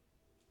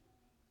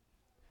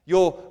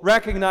 You'll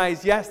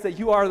recognize, yes, that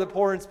you are the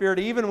poor in spirit,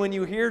 even when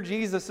you hear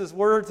Jesus'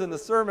 words in the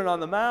Sermon on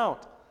the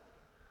Mount.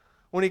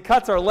 When He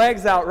cuts our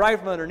legs out right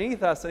from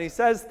underneath us, and He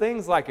says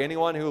things like,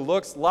 anyone who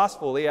looks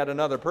lustfully at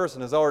another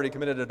person has already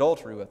committed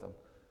adultery with them.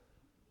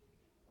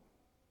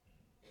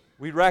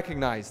 We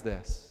recognize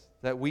this,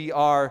 that we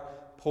are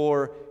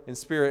poor in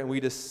spirit, and we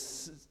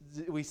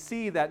we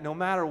see that no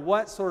matter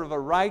what sort of a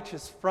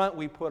righteous front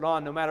we put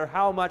on, no matter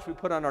how much we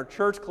put on our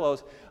church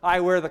clothes, I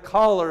wear the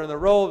collar and the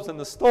robes and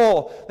the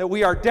stole, that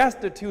we are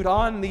destitute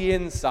on the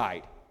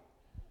inside.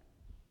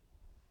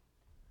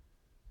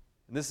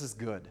 And this is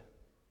good.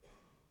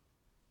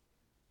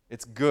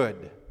 It's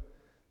good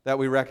that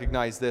we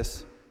recognize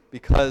this,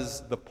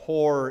 because the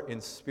poor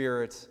in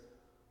spirit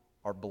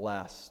are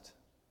blessed.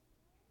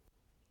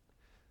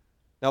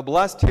 Now,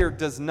 blessed here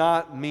does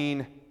not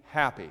mean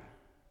happy.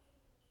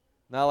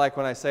 Not like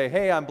when I say,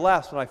 hey, I'm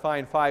blessed when I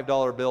find a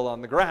 $5 bill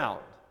on the ground.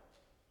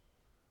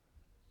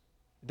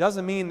 It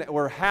doesn't mean that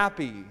we're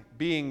happy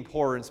being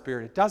poor in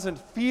spirit. It doesn't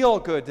feel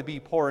good to be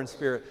poor in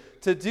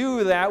spirit. To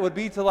do that would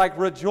be to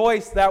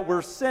rejoice that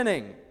we're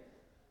sinning.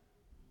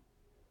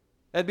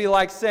 It'd be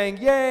like saying,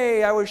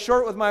 yay, I was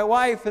short with my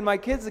wife and my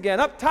kids again,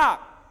 up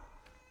top.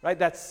 Right?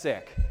 That's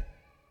sick.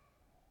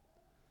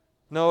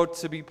 No,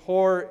 to be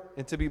poor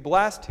and to be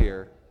blessed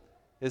here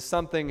is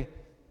something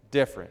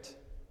different.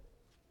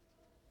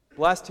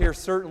 Blessed here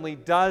certainly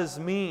does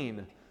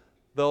mean,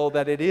 though,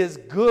 that it is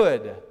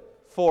good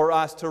for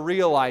us to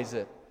realize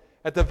it.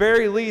 At the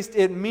very least,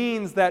 it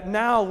means that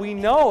now we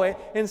know it,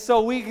 and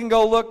so we can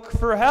go look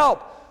for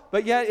help.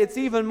 But yet, it's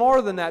even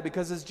more than that,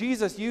 because as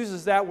Jesus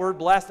uses that word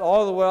blessed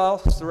all the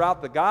way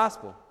throughout the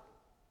gospel,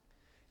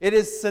 it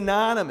is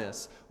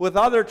synonymous with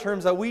other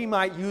terms that we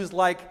might use,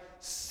 like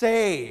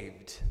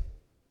saved.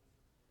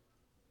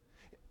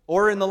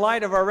 Or in the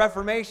light of our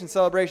Reformation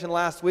celebration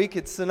last week,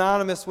 it's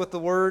synonymous with the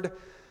word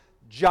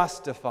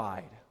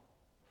justified.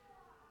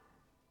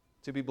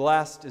 To be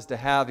blessed is to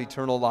have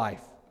eternal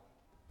life.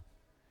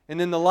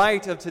 And in the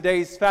light of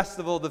today's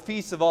festival, the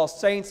Feast of All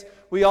Saints,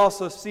 we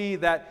also see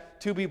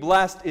that to be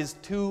blessed is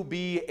to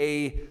be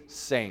a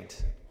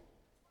saint.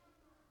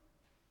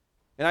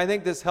 And I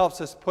think this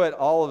helps us put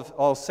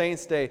All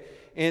Saints' Day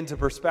into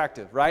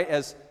perspective, right?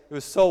 As it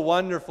was so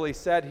wonderfully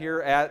said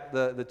here at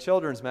the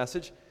children's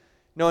message,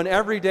 in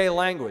everyday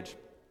language,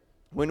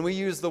 when we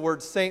use the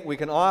word saint, we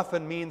can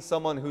often mean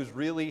someone who's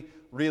really,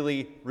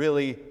 really,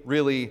 really,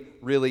 really,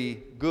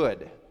 really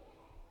good.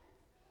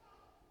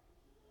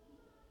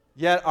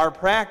 Yet our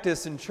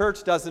practice in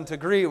church doesn't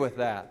agree with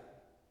that.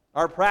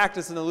 Our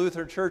practice in the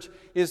Lutheran Church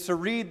is to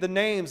read the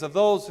names of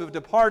those who have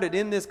departed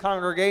in this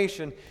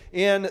congregation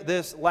in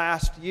this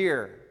last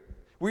year.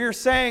 We are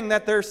saying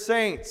that they're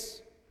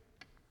saints.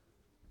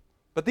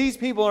 But these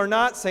people are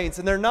not saints,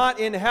 and they're not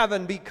in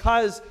heaven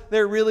because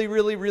they're really,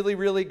 really, really,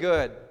 really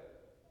good.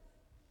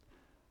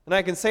 And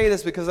I can say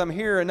this because I'm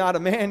here and not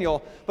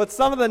Emmanuel, but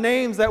some of the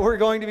names that we're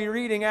going to be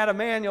reading at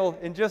Emmanuel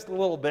in just a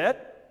little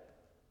bit,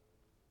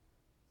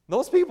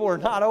 those people are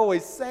not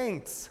always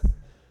saints.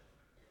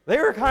 They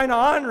were kind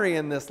of ornery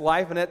in this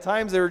life, and at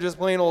times they were just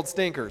plain old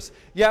stinkers.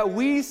 Yet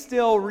we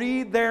still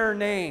read their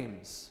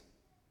names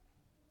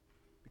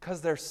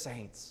because they're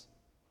saints.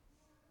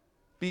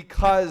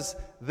 Because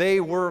they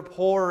were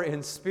poor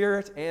in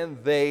spirit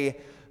and they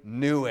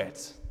knew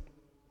it.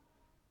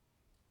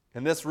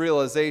 And this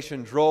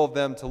realization drove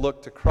them to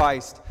look to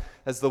Christ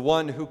as the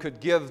one who could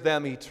give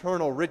them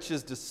eternal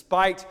riches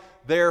despite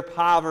their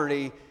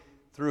poverty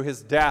through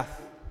his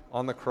death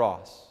on the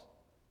cross.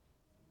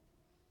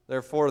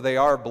 Therefore, they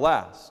are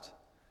blessed.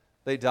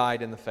 They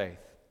died in the faith.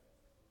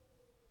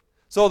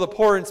 So the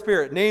poor in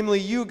spirit, namely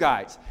you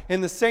guys,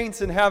 and the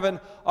saints in heaven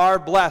are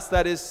blessed,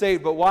 that is,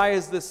 saved. But why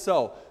is this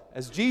so?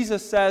 As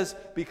Jesus says,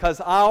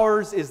 because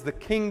ours is the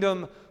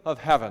kingdom of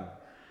heaven.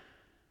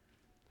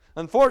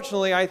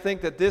 Unfortunately, I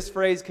think that this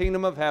phrase,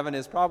 kingdom of heaven,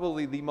 is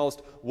probably the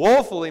most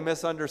woefully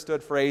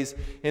misunderstood phrase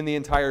in the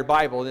entire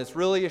Bible, and it's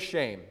really a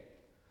shame.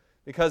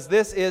 Because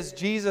this is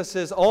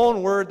Jesus'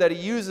 own word that he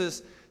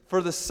uses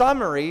for the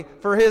summary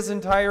for his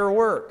entire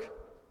work.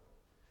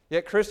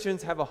 Yet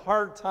Christians have a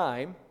hard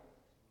time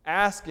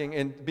asking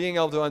and being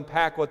able to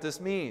unpack what this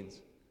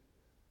means.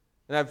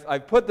 And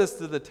I've put this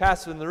to the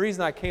test, and the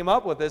reason I came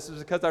up with this is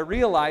because I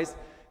realized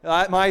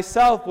that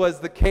myself was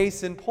the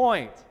case in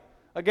point.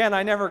 Again,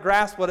 I never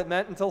grasped what it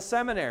meant until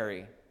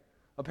seminary.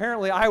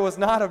 Apparently, I was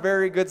not a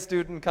very good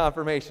student in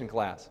confirmation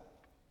class.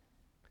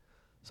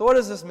 So what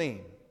does this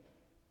mean?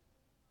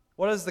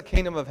 What does the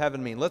kingdom of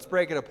heaven mean? Let's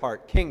break it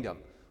apart. Kingdom.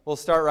 We'll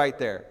start right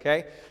there,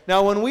 okay?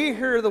 Now, when we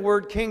hear the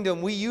word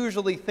kingdom, we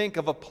usually think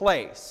of a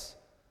place,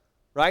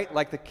 right?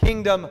 Like the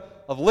kingdom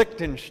of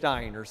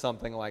Liechtenstein or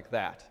something like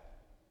that.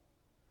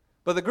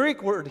 But the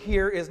Greek word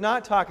here is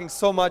not talking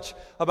so much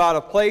about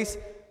a place,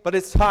 but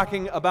it's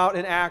talking about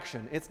an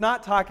action. It's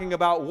not talking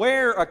about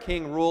where a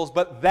king rules,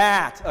 but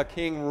that a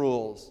king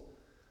rules.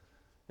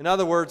 In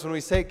other words, when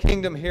we say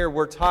kingdom here,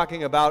 we're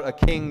talking about a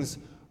king's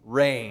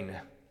reign.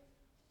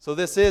 So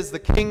this is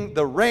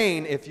the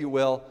reign, if you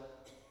will,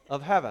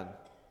 of heaven.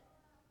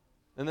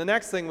 And the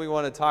next thing we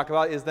want to talk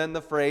about is then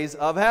the phrase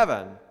of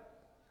heaven.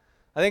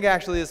 I think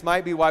actually this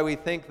might be why we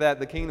think that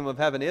the kingdom of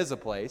heaven is a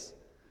place.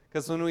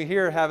 Because when we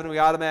hear heaven, we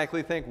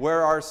automatically think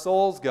where our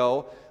souls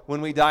go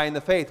when we die in the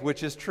faith,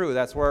 which is true.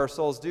 That's where our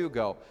souls do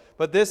go.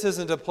 But this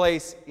isn't a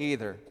place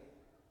either.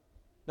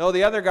 No,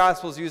 the other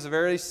Gospels use a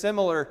very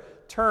similar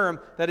term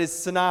that is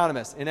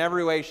synonymous in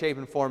every way, shape,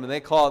 and form, and they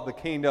call it the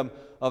kingdom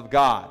of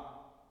God.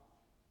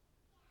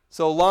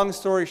 So long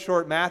story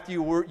short,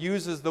 Matthew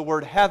uses the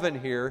word heaven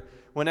here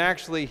when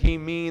actually he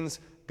means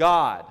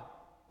God.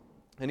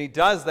 And he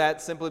does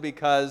that simply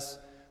because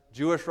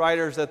Jewish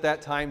writers at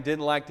that time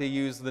didn't like to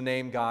use the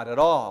name God at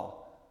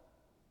all.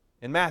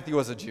 And Matthew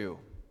was a Jew.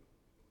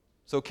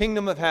 So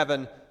kingdom of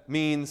heaven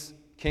means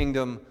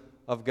kingdom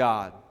of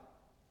God.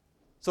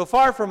 So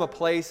far from a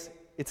place,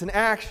 it's an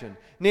action.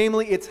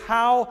 Namely, it's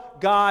how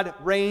God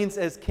reigns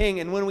as king.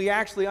 And when we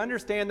actually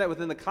understand that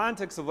within the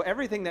context of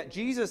everything that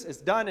Jesus has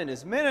done in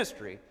his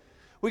ministry,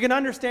 we can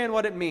understand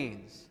what it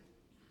means.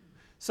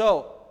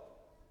 So,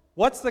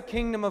 what's the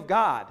kingdom of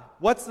God?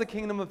 What's the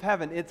kingdom of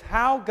heaven? It's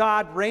how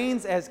God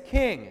reigns as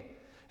king.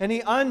 And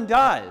he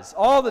undoes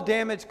all the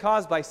damage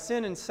caused by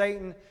sin and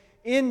Satan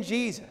in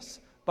Jesus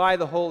by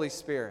the Holy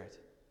Spirit.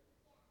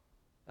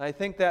 And I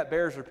think that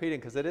bears repeating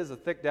because it is a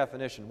thick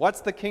definition.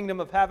 What's the kingdom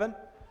of heaven?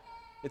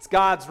 It's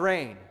God's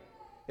reign.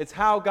 It's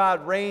how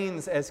God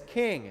reigns as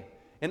king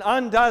and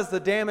undoes the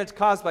damage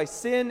caused by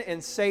sin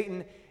and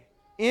Satan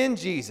in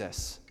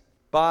Jesus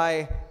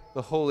by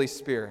the Holy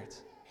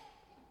Spirit.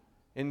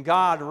 And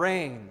God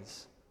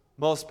reigns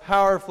most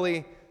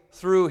powerfully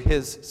through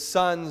his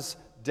Son's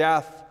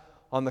death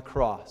on the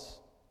cross.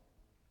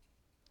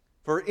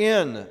 For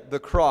in the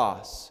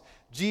cross,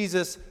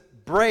 Jesus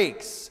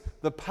breaks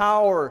the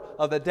power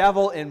of the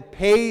devil and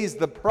pays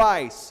the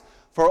price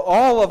for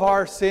all of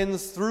our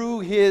sins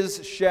through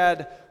his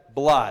shed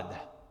blood.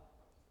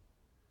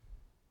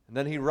 And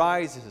then he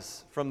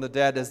rises from the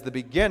dead as the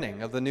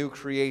beginning of the new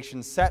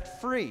creation,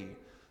 set free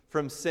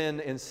from sin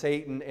and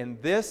Satan,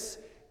 and this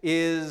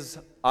is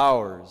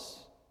ours.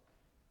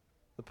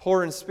 The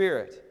poor in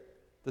spirit,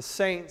 the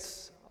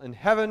saints in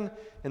heaven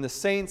and the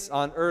saints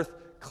on earth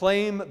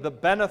claim the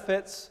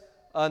benefits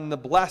and the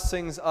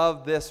blessings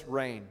of this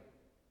reign.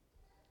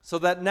 So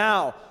that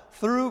now,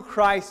 through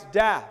Christ's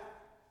death,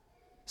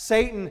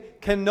 Satan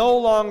can no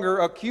longer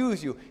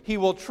accuse you. He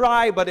will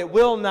try, but it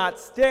will not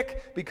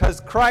stick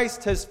because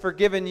Christ has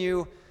forgiven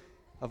you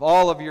of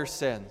all of your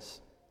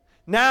sins.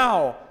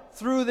 Now,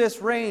 through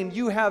this reign,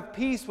 you have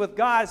peace with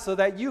God so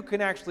that you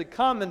can actually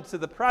come into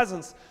the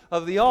presence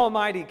of the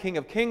Almighty King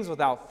of Kings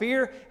without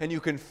fear, and you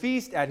can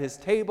feast at his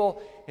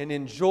table and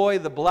enjoy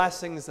the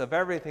blessings of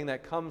everything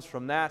that comes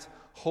from that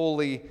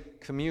holy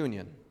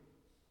communion.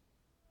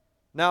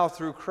 Now,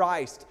 through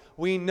Christ,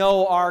 we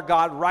know our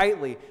God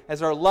rightly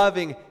as our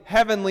loving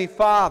Heavenly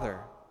Father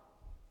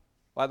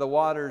by the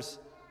waters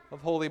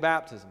of holy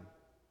baptism.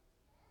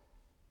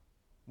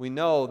 We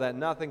know that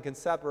nothing can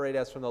separate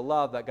us from the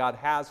love that God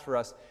has for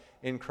us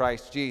in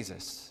Christ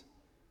Jesus.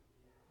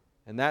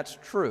 And that's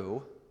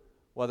true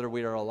whether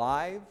we are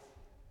alive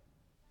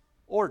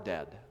or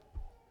dead.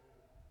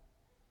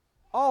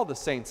 All the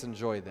saints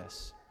enjoy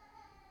this.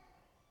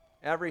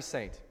 Every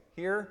saint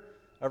here,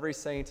 every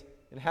saint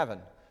in heaven.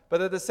 But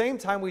at the same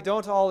time, we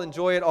don't all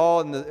enjoy it all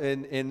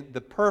in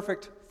the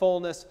perfect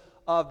fullness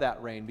of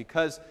that reign.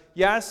 Because,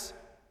 yes,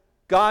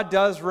 God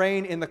does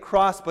reign in the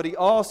cross, but he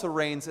also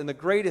reigns in the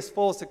greatest,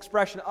 fullest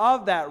expression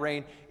of that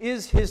reign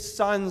is his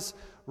Son's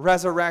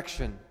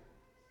resurrection.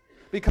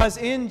 Because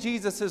in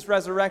Jesus'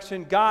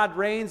 resurrection, God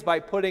reigns by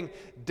putting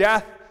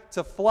death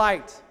to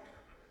flight.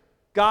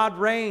 God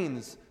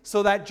reigns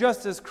so that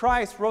just as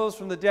Christ rose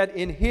from the dead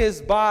in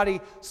his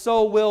body,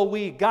 so will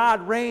we.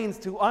 God reigns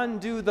to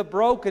undo the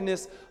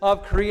brokenness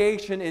of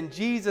creation, and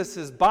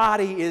Jesus'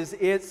 body is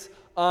its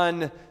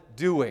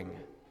undoing.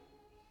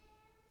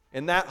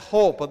 And that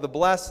hope of the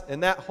blessed,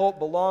 and that hope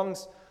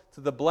belongs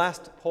to the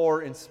blessed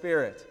poor in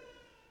spirit,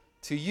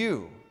 to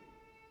you.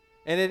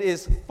 And it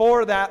is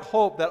for that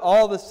hope that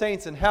all the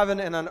saints in heaven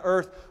and on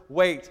earth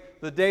wait,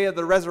 the day of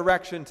the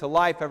resurrection to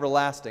life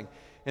everlasting.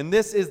 And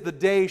this is the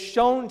day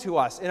shown to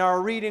us in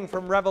our reading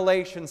from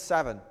Revelation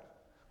 7,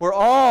 where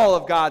all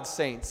of God's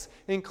saints,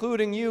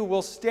 including you,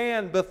 will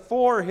stand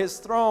before his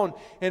throne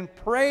and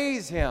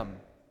praise him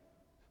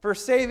for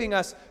saving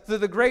us through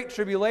the great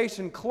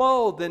tribulation,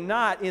 clothed and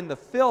not in the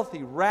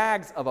filthy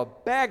rags of a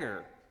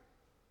beggar,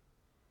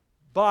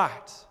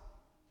 but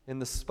in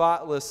the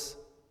spotless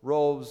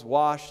robes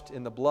washed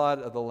in the blood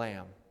of the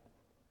Lamb.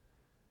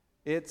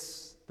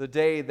 It's the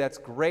day that's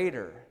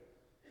greater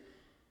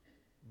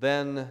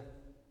than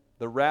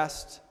the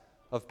rest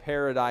of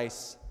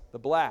paradise, the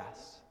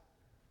blast.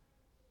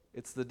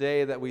 It's the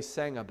day that we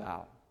sang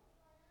about.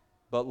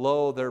 But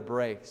lo, there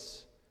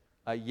breaks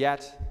a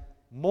yet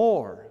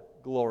more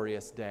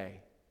glorious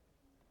day.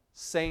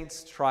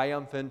 Saints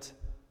triumphant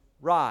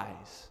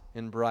rise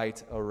in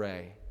bright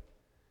array,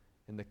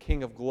 and the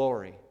King of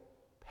glory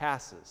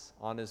passes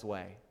on his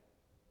way.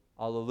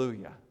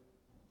 Alleluia,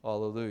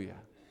 alleluia.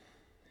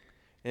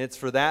 And it's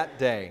for that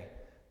day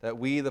that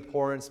we, the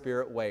poor in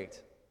spirit,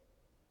 wait.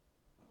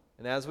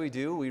 And as we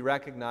do, we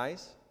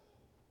recognize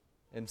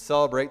and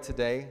celebrate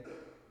today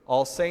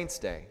All Saints'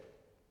 Day.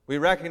 We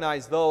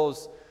recognize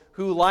those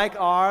who, like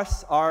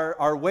us,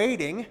 are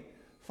waiting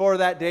for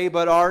that day,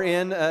 but are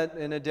in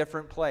a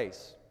different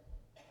place,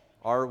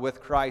 are with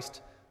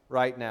Christ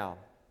right now.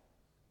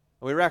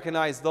 And we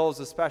recognize those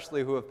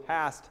especially who have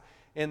passed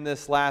in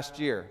this last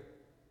year.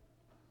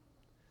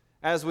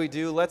 As we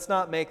do, let's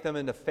not make them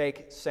into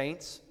fake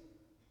saints.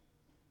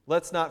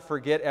 Let's not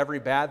forget every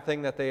bad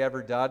thing that they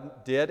ever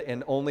did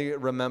and only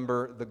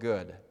remember the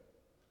good.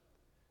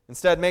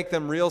 Instead, make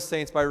them real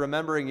saints by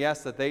remembering,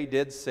 yes, that they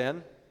did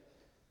sin,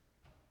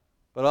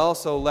 but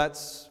also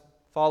let's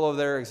follow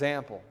their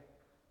example.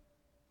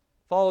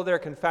 Follow their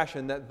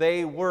confession that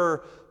they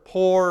were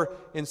poor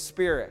in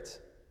spirit.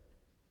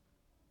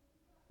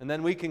 And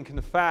then we can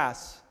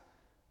confess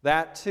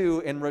that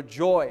too and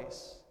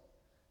rejoice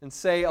and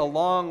say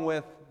along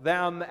with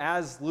them,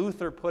 as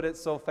Luther put it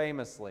so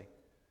famously,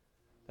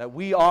 that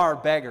we are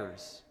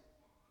beggars.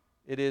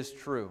 It is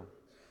true.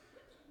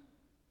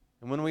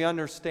 And when we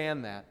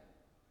understand that,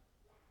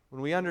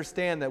 when we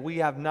understand that we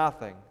have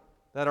nothing,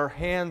 that our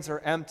hands are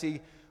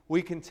empty,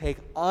 we can take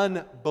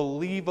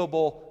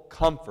unbelievable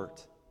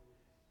comfort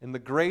in the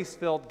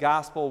grace-filled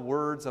gospel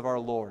words of our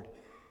Lord.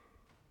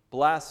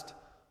 Blessed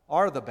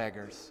are the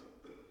beggars.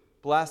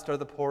 Blessed are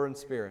the poor in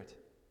spirit,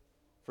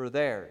 for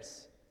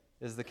theirs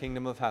is the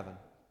kingdom of heaven.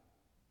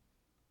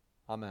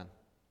 Amen.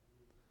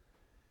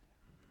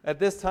 At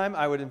this time,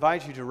 I would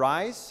invite you to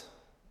rise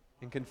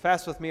and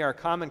confess with me our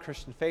common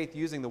Christian faith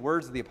using the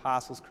words of the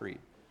Apostles' Creed.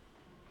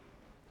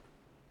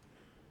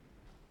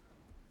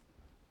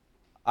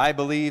 I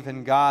believe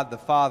in God the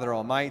Father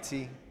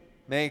Almighty,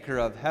 maker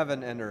of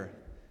heaven and earth,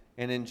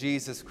 and in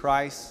Jesus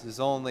Christ, his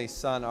only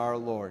Son, our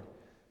Lord,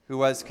 who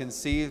was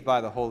conceived by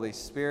the Holy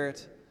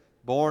Spirit,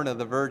 born of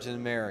the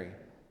Virgin Mary,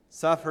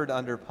 suffered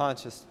under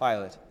Pontius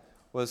Pilate,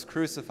 was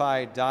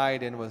crucified,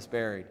 died, and was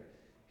buried.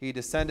 He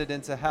descended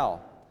into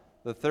hell.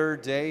 The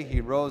third day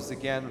he rose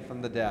again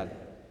from the dead.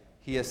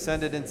 He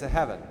ascended into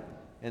heaven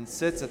and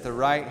sits at the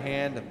right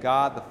hand of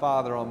God the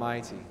Father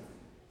Almighty.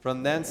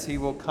 From thence he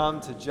will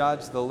come to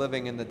judge the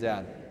living and the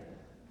dead.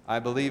 I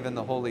believe in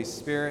the Holy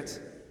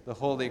Spirit, the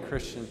holy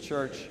Christian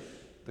church,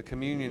 the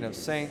communion of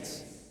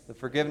saints, the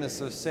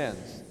forgiveness of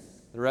sins,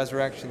 the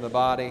resurrection of the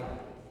body,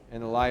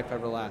 and the life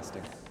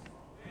everlasting.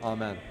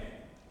 Amen.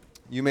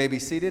 You may be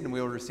seated, and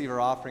we will receive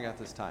our offering at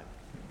this time.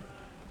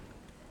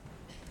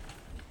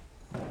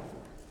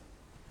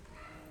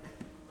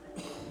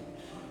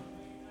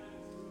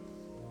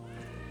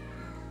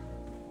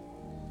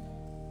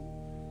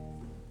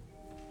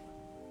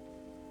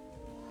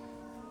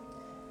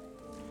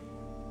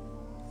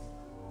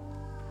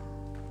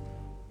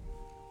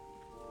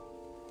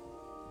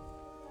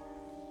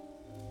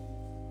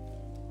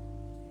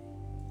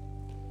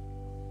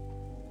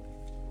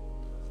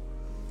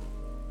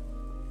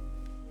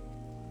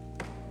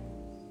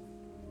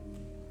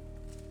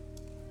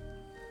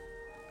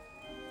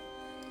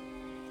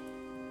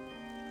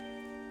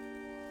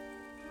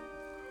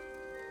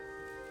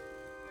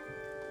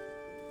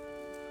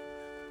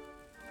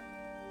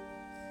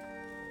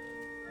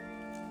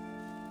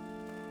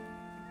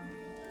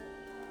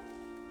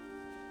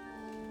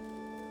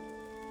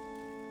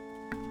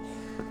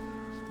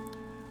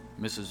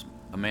 Mrs.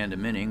 Amanda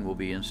Minning will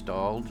be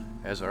installed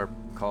as our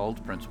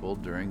called principal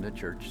during the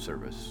church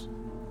service.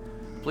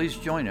 Please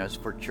join us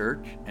for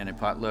church and a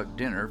potluck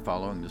dinner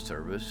following the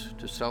service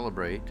to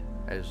celebrate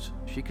as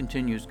she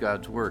continues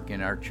God's work in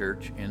our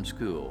church and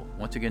school.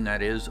 Once again,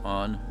 that is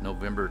on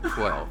November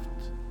 12th.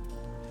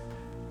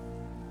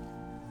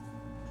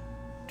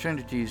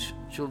 Trinity's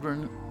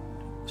Children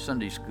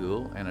Sunday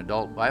School and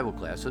adult Bible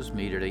classes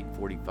meet at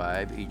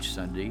 8:45 each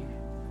Sunday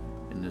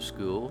in the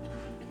school.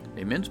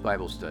 A men's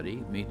Bible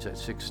study meets at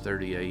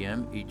 6:30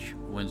 a.m. each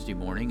Wednesday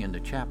morning in the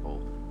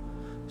chapel.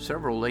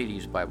 Several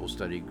ladies' Bible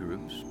study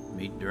groups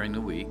meet during the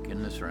week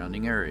in the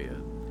surrounding area.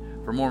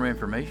 For more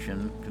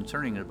information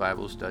concerning the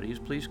Bible studies,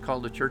 please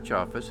call the church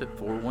office at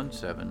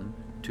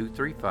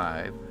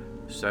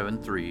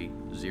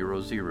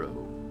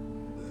 417-235-7300.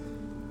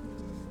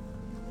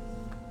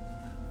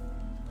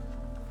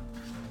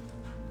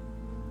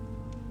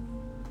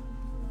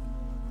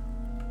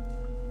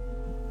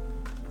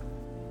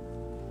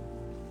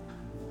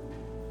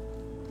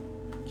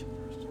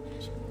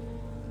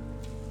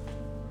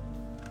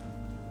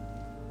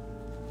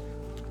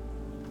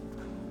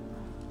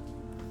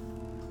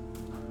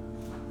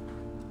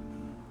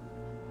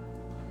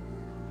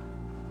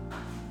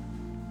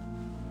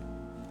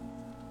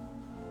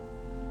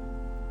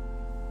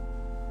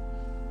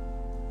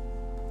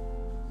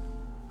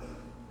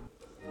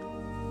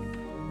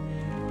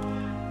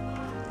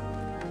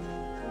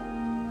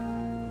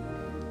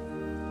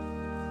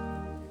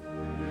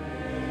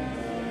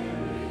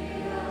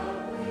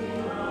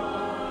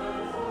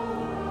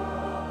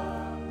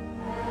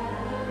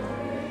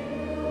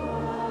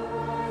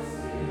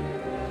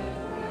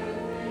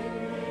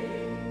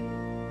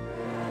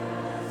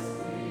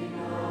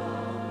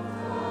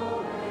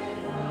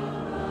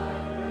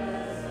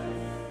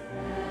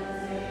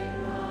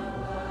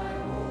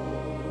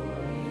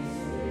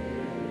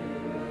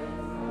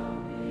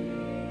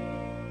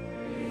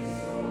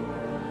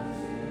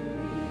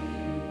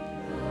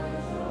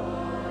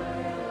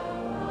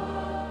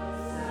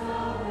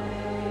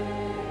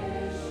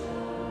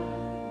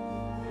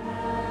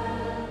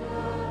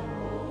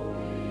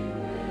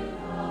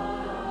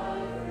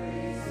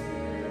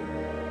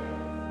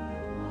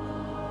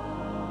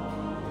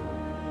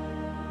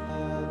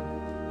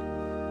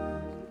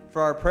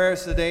 For our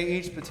prayers today,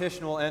 each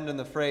petition will end in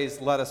the phrase,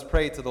 "Let us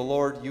pray to the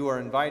Lord." You are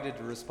invited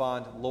to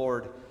respond,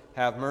 "Lord,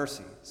 have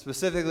mercy."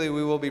 Specifically,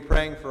 we will be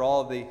praying for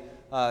all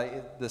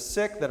of the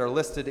sick that are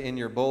listed in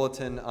your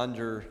bulletin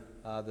under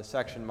the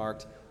section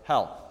marked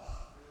Health.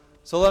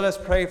 So let us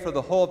pray for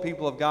the whole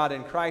people of God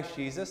in Christ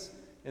Jesus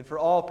and for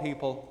all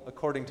people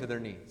according to their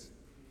needs.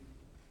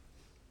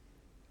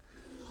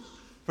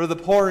 For the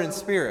poor in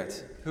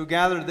spirit, who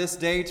gather this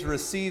day to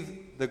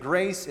receive the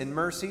grace and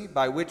mercy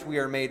by which we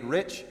are made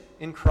rich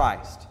in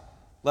Christ,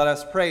 let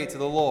us pray to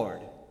the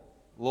Lord.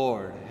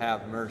 Lord,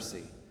 have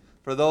mercy.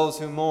 For those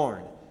who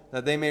mourn,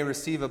 that they may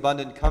receive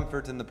abundant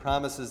comfort in the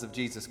promises of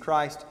Jesus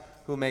Christ,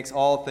 who makes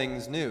all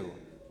things new,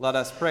 let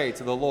us pray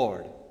to the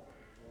Lord.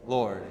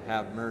 Lord,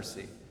 have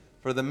mercy.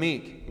 For the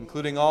meek,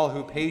 including all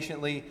who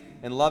patiently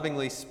and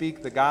lovingly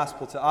speak the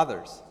gospel to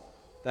others,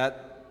 that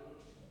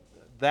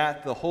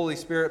the Holy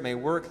Spirit may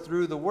work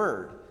through the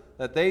word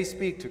that they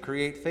speak to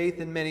create faith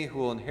in many who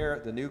will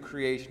inherit the new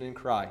creation in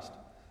Christ.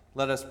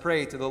 Let us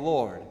pray to the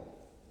Lord.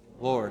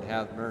 Lord,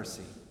 have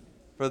mercy.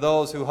 For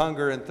those who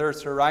hunger and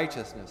thirst for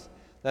righteousness,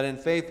 that in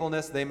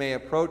faithfulness they may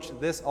approach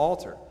this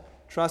altar,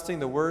 trusting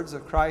the words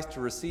of Christ to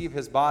receive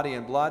his body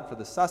and blood for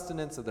the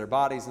sustenance of their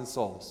bodies and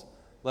souls.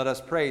 Let us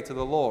pray to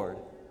the Lord.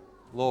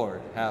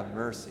 Lord, have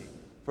mercy.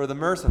 For the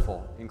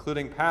merciful,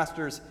 including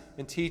pastors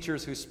and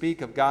teachers who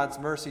speak of God's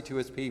mercy to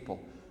his people,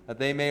 that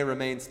they may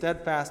remain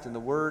steadfast in the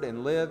word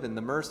and live in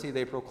the mercy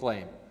they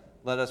proclaim.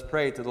 Let us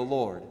pray to the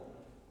Lord.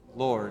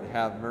 Lord,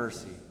 have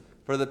mercy.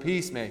 For the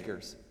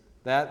peacemakers,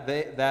 that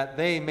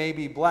they may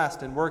be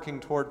blessed in working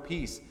toward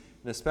peace,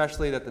 and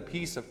especially that the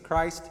peace of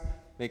Christ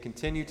may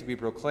continue to be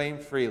proclaimed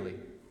freely.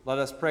 Let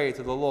us pray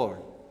to the Lord.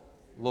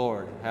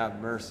 Lord,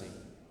 have mercy.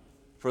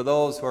 For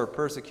those who are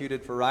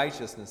persecuted for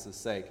righteousness'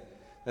 sake,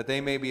 that they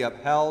may be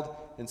upheld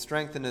and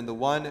strengthened in the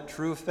one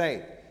true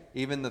faith,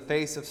 even in the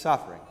face of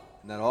suffering,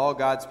 and that all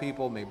God's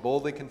people may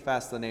boldly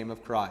confess the name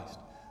of Christ.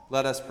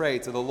 Let us pray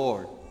to the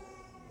Lord.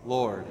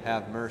 Lord,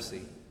 have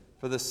mercy.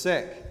 For the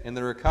sick and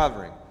the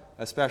recovering,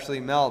 especially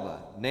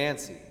Melba,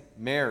 Nancy,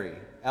 Mary,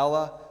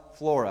 Ella,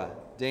 Flora,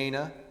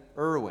 Dana,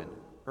 Erwin,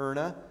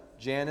 Erna,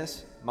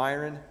 Janice,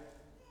 Myron,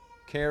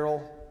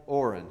 Carol,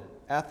 Orrin,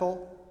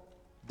 Ethel,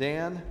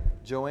 Dan,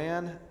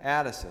 Joanne,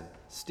 Addison,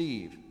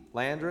 Steve,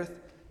 Landreth,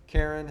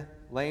 Karen,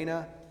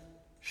 Lena,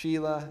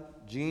 Sheila,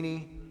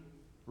 Jeannie,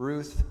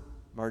 Ruth,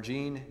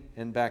 Margene,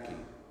 and Becky.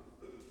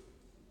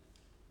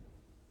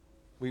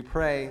 We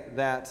pray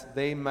that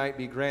they might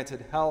be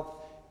granted health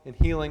and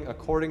healing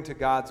according to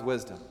God's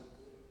wisdom.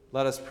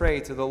 Let us pray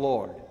to the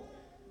Lord.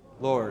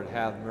 Lord,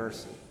 have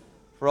mercy.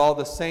 For all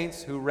the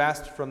saints who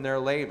rest from their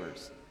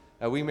labors,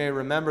 that we may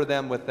remember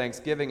them with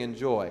thanksgiving and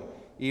joy,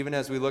 even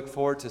as we look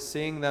forward to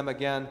seeing them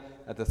again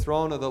at the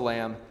throne of the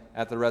Lamb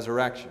at the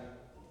resurrection.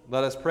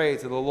 Let us pray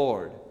to the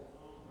Lord.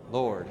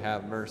 Lord,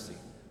 have mercy.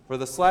 For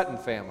the Sletton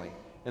family,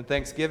 and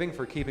thanksgiving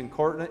for keeping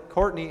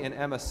Courtney and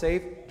Emma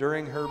safe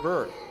during her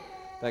birth,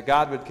 that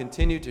God would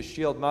continue to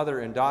shield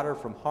mother and daughter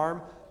from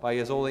harm by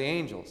his holy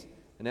angels,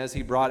 and as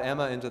he brought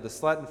Emma into the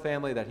Sletton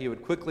family, that he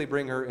would quickly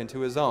bring her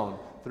into his own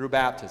through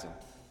baptism.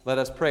 Let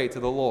us pray to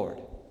the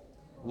Lord.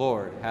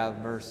 Lord,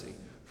 have mercy.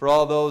 For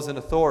all those in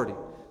authority,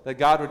 that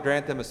God would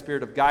grant them a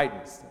spirit of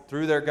guidance, that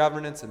through their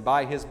governance and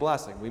by his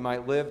blessing we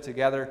might live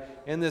together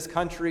in this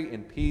country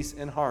in peace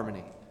and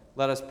harmony.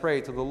 Let us pray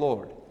to the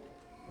Lord.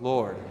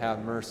 Lord,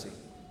 have mercy.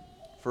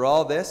 For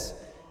all this,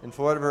 and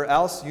for whatever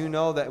else you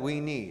know that we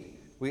need,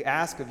 we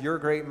ask of your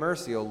great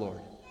mercy, O Lord.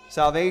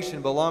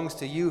 Salvation belongs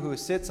to you who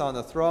sits on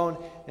the throne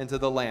and to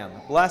the Lamb.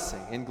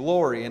 Blessing and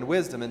glory and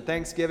wisdom and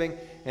thanksgiving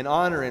and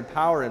honor and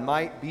power and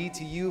might be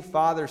to you,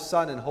 Father,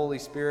 Son, and Holy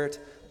Spirit,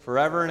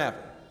 forever and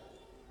ever.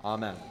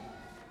 Amen.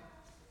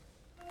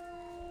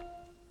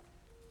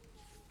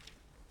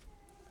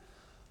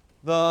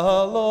 The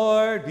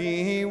Lord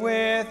be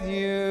with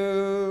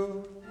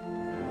you.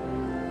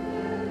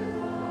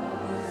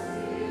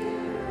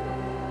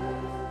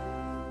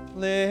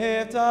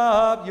 Lift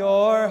up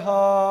your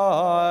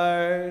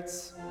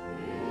hearts.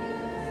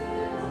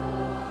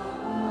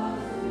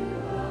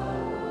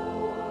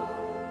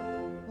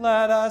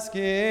 Let us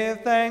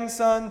give thanks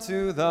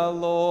unto the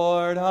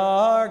Lord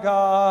our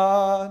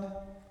God.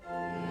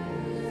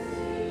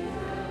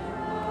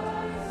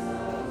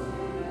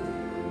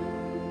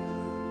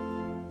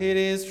 It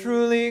is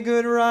truly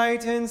good,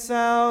 right, and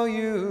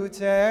salutary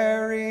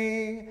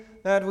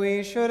that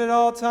we should at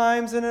all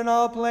times and in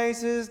all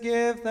places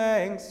give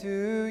thanks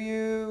to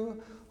you,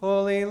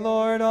 Holy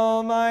Lord,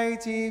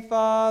 Almighty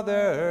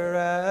Father,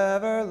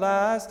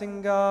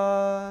 everlasting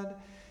God,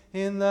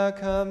 in the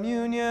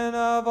communion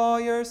of all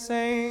your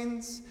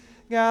saints,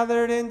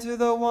 gathered into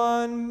the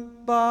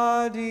one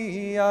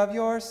body of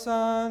your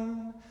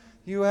Son.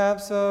 You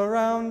have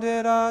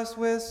surrounded us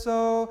with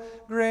so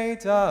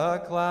great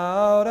a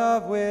cloud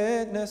of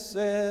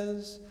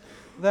witnesses,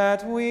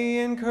 that we,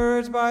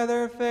 encouraged by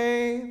their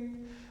faith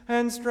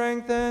and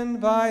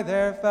strengthened by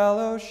their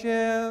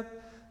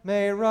fellowship,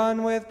 may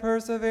run with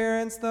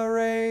perseverance the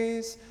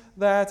race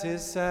that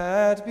is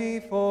set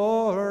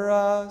before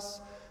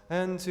us,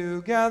 and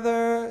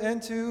together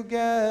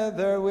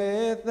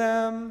with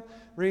them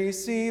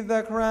receive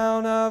the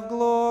crown of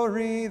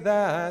glory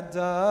that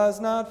does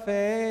not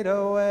fade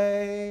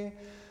away.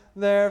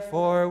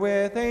 Therefore,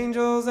 with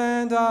angels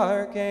and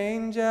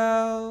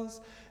archangels,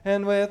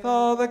 and with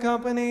all the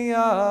company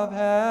of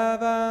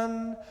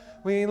heaven,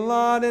 we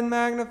laud and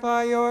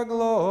magnify your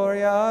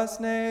glorious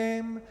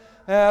name,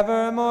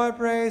 evermore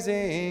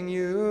praising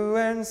you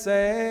and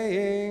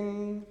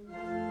saying,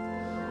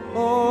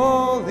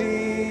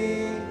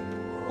 Holy,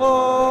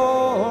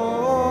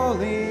 holy,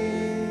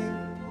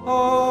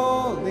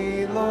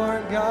 holy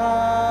Lord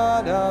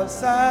God of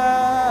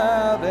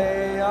Sabaoth.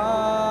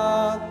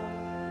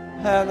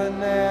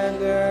 Heaven and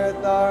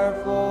earth are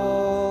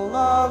full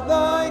of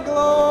thy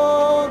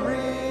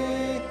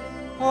glory.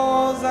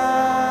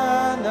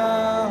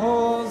 Hosanna,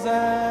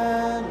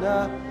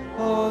 Hosanna,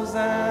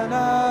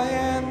 Hosanna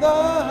in the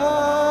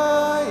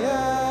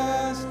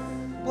highest.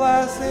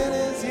 Blessed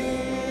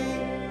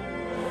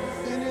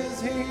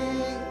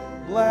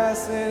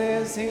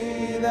is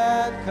he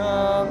that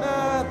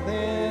cometh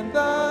in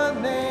the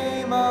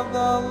name of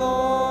the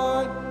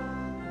Lord.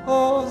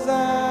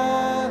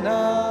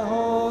 Hosanna,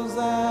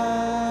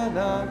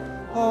 Hosanna,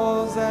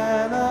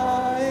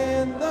 Hosanna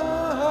in the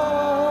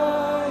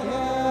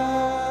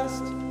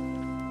highest.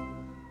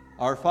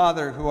 Our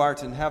Father, who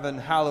art in heaven,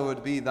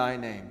 hallowed be thy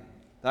name.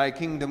 Thy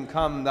kingdom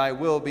come, thy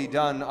will be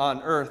done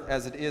on earth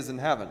as it is in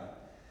heaven.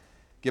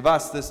 Give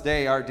us this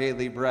day our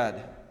daily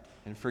bread,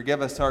 and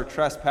forgive us our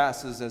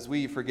trespasses as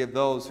we forgive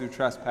those who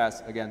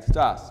trespass against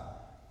us.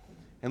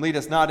 And lead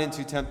us not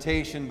into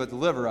temptation, but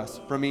deliver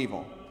us from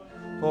evil.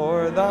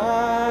 For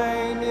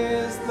thine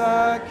is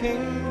the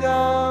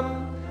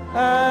kingdom,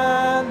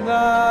 and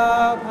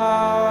the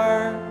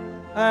power,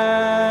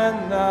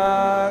 and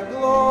the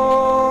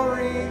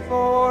glory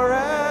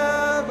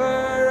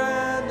forever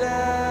and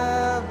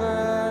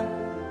ever.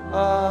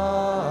 Amen.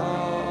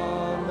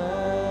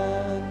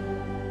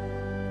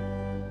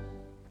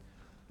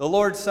 The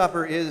Lord's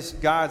Supper is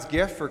God's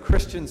gift for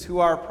Christians who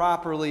are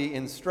properly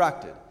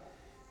instructed.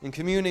 In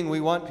communing, we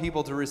want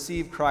people to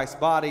receive Christ's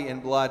body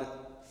and blood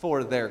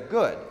for their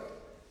good.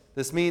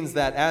 This means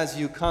that as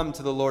you come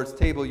to the Lord's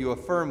table, you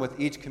affirm with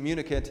each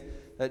communicant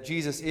that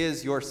Jesus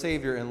is your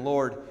Savior and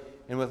Lord,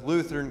 and with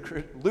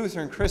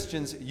Lutheran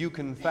Christians, you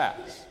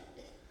confess.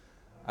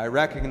 I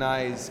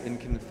recognize and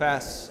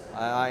confess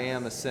I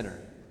am a sinner.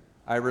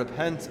 I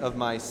repent of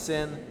my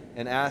sin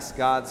and ask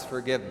God's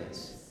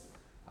forgiveness.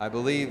 I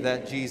believe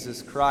that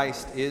Jesus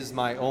Christ is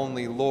my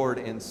only Lord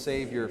and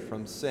Savior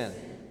from sin,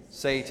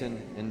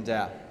 Satan, and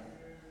death.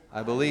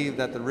 I believe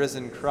that the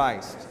risen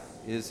Christ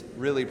is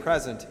really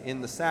present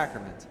in the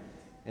sacrament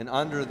and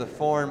under the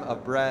form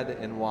of bread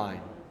and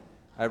wine.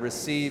 I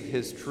receive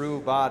his true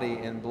body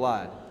and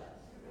blood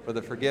for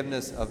the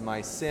forgiveness of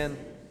my sin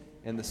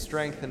and the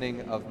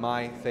strengthening of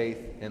my faith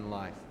in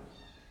life.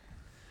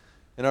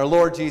 And our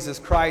Lord Jesus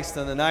Christ,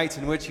 on the night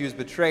in which he was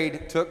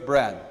betrayed, took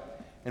bread.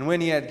 And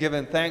when he had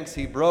given thanks,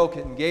 he broke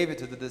it and gave it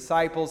to the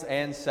disciples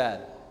and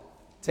said,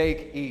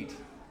 Take, eat.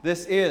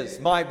 This is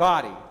my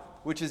body,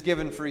 which is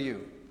given for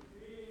you.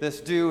 This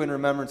do in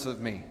remembrance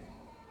of me.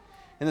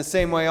 In the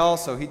same way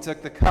also, he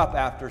took the cup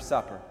after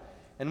supper.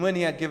 And when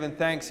he had given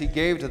thanks, he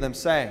gave to them,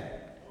 saying,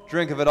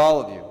 Drink of it,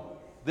 all of you.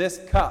 This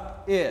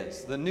cup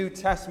is the New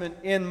Testament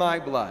in my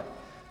blood,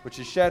 which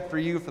is shed for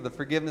you for the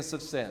forgiveness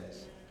of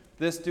sins.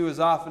 This do as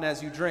often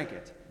as you drink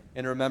it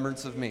in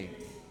remembrance of me.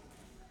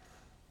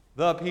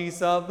 The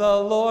peace of the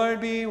Lord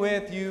be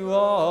with you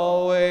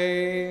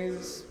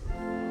always.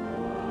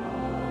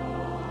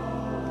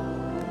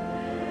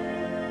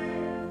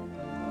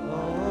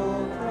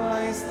 O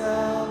Christ,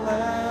 thou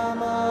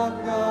Lamb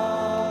of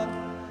God,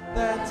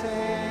 that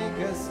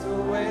takest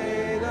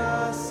away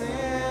the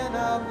sin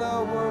of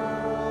the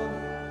world,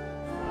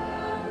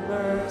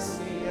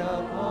 mercy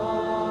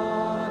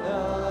upon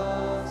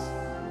us.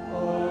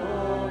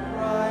 O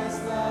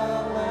Christ,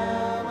 thou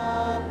Lamb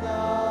of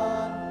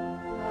God.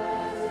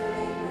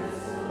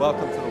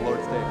 Welcome to the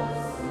Lord's table.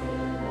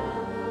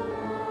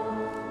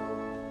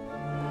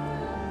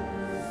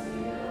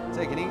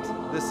 Take and eat.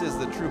 This is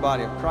the true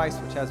body of Christ,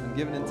 which has been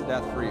given into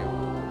death for you.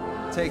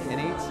 Take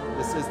and eat.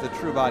 This is the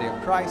true body of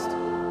Christ,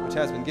 which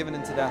has been given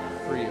into death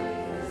for you.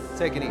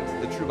 Take and eat.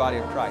 The true body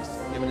of Christ,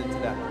 given into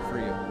death for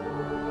you.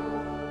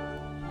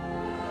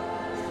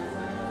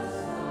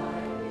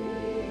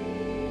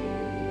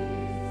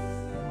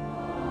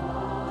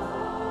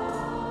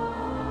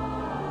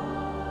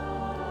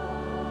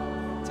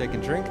 Take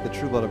and drink the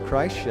true blood of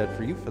Christ shed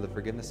for you for the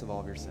forgiveness of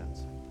all of your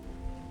sins.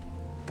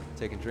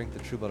 Take and drink the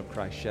true blood of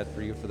Christ shed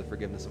for you for the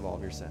forgiveness of all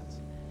of your sins.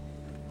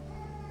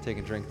 Take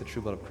and drink the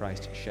true blood of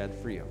Christ shed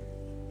for you.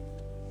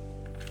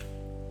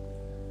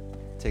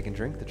 Take and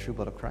drink the true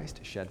blood of Christ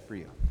shed for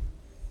you.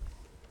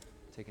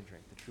 Take and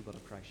drink the true blood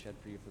of Christ shed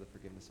for you for the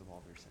forgiveness of all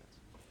of your sins.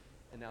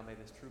 And now may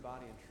this true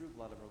body and true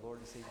blood of our Lord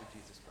and Savior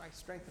Jesus Christ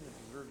strengthen and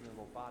preserve your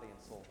little body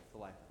and soul to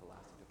life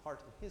everlasting.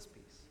 Depart in his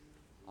peace.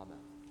 Amen.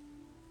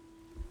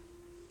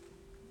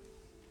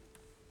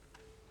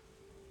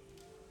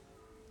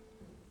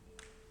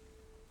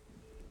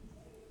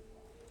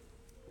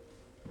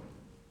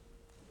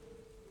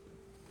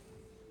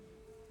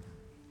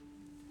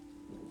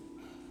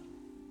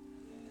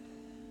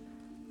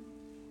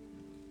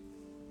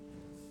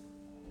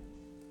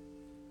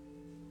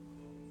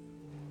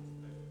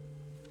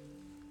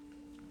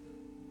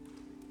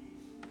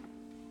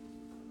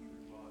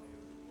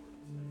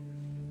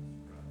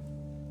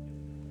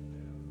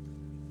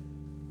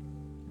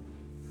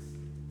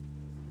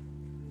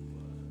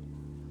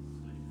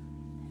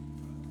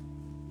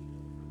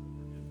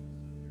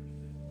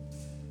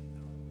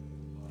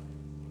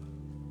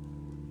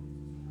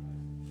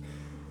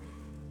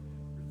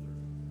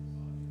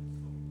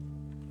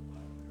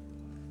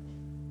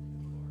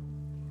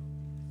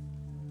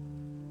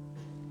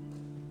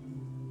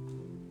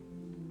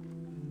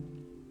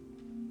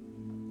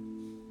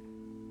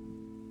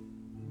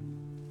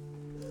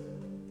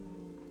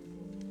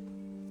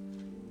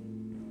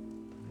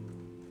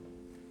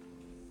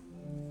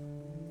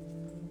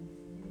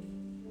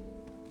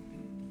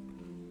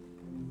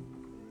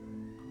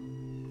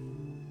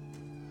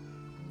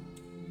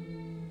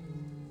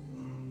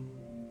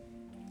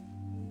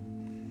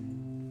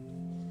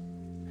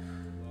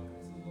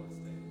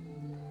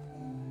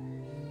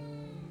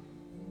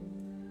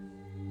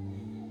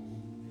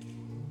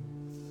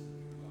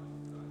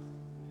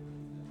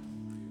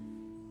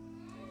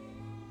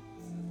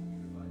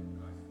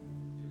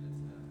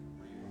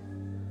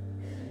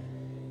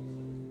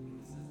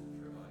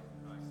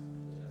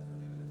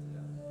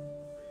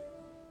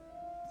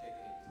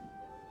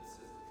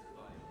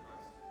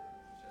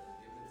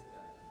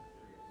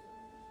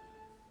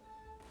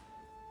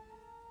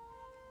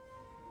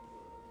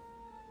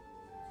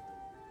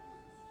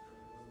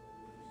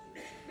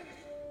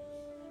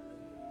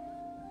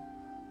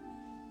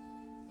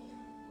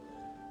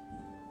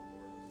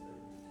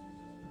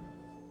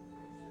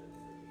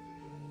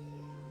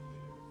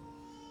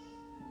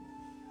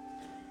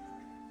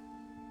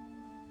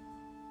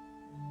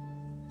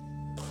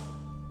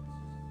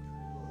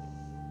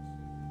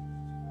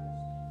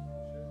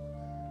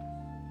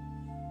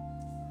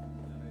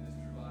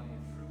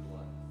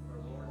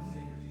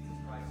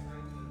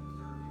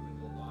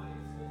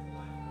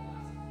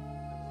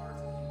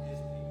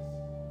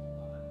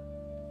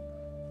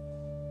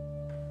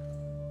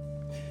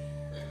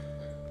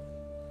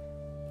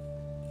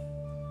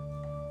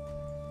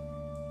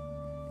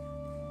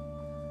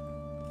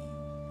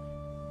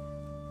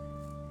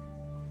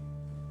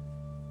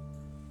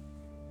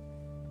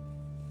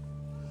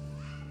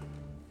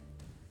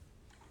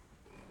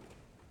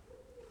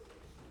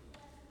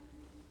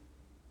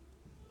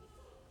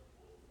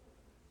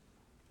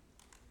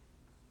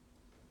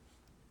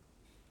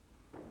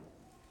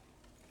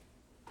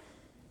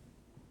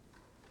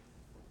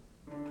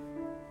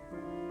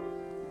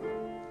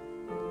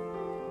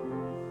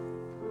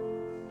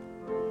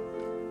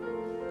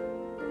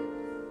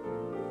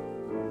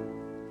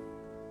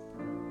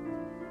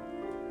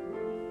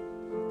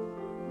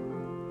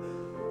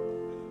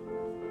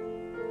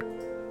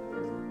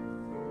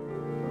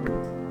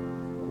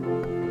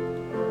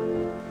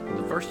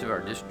 first of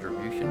our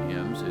distribution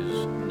hymns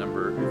is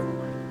number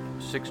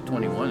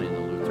 621 in the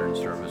Lutheran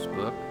Service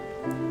Book.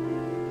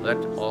 Let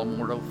all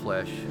mortal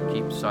flesh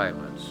keep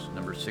silence,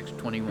 number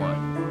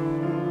 621.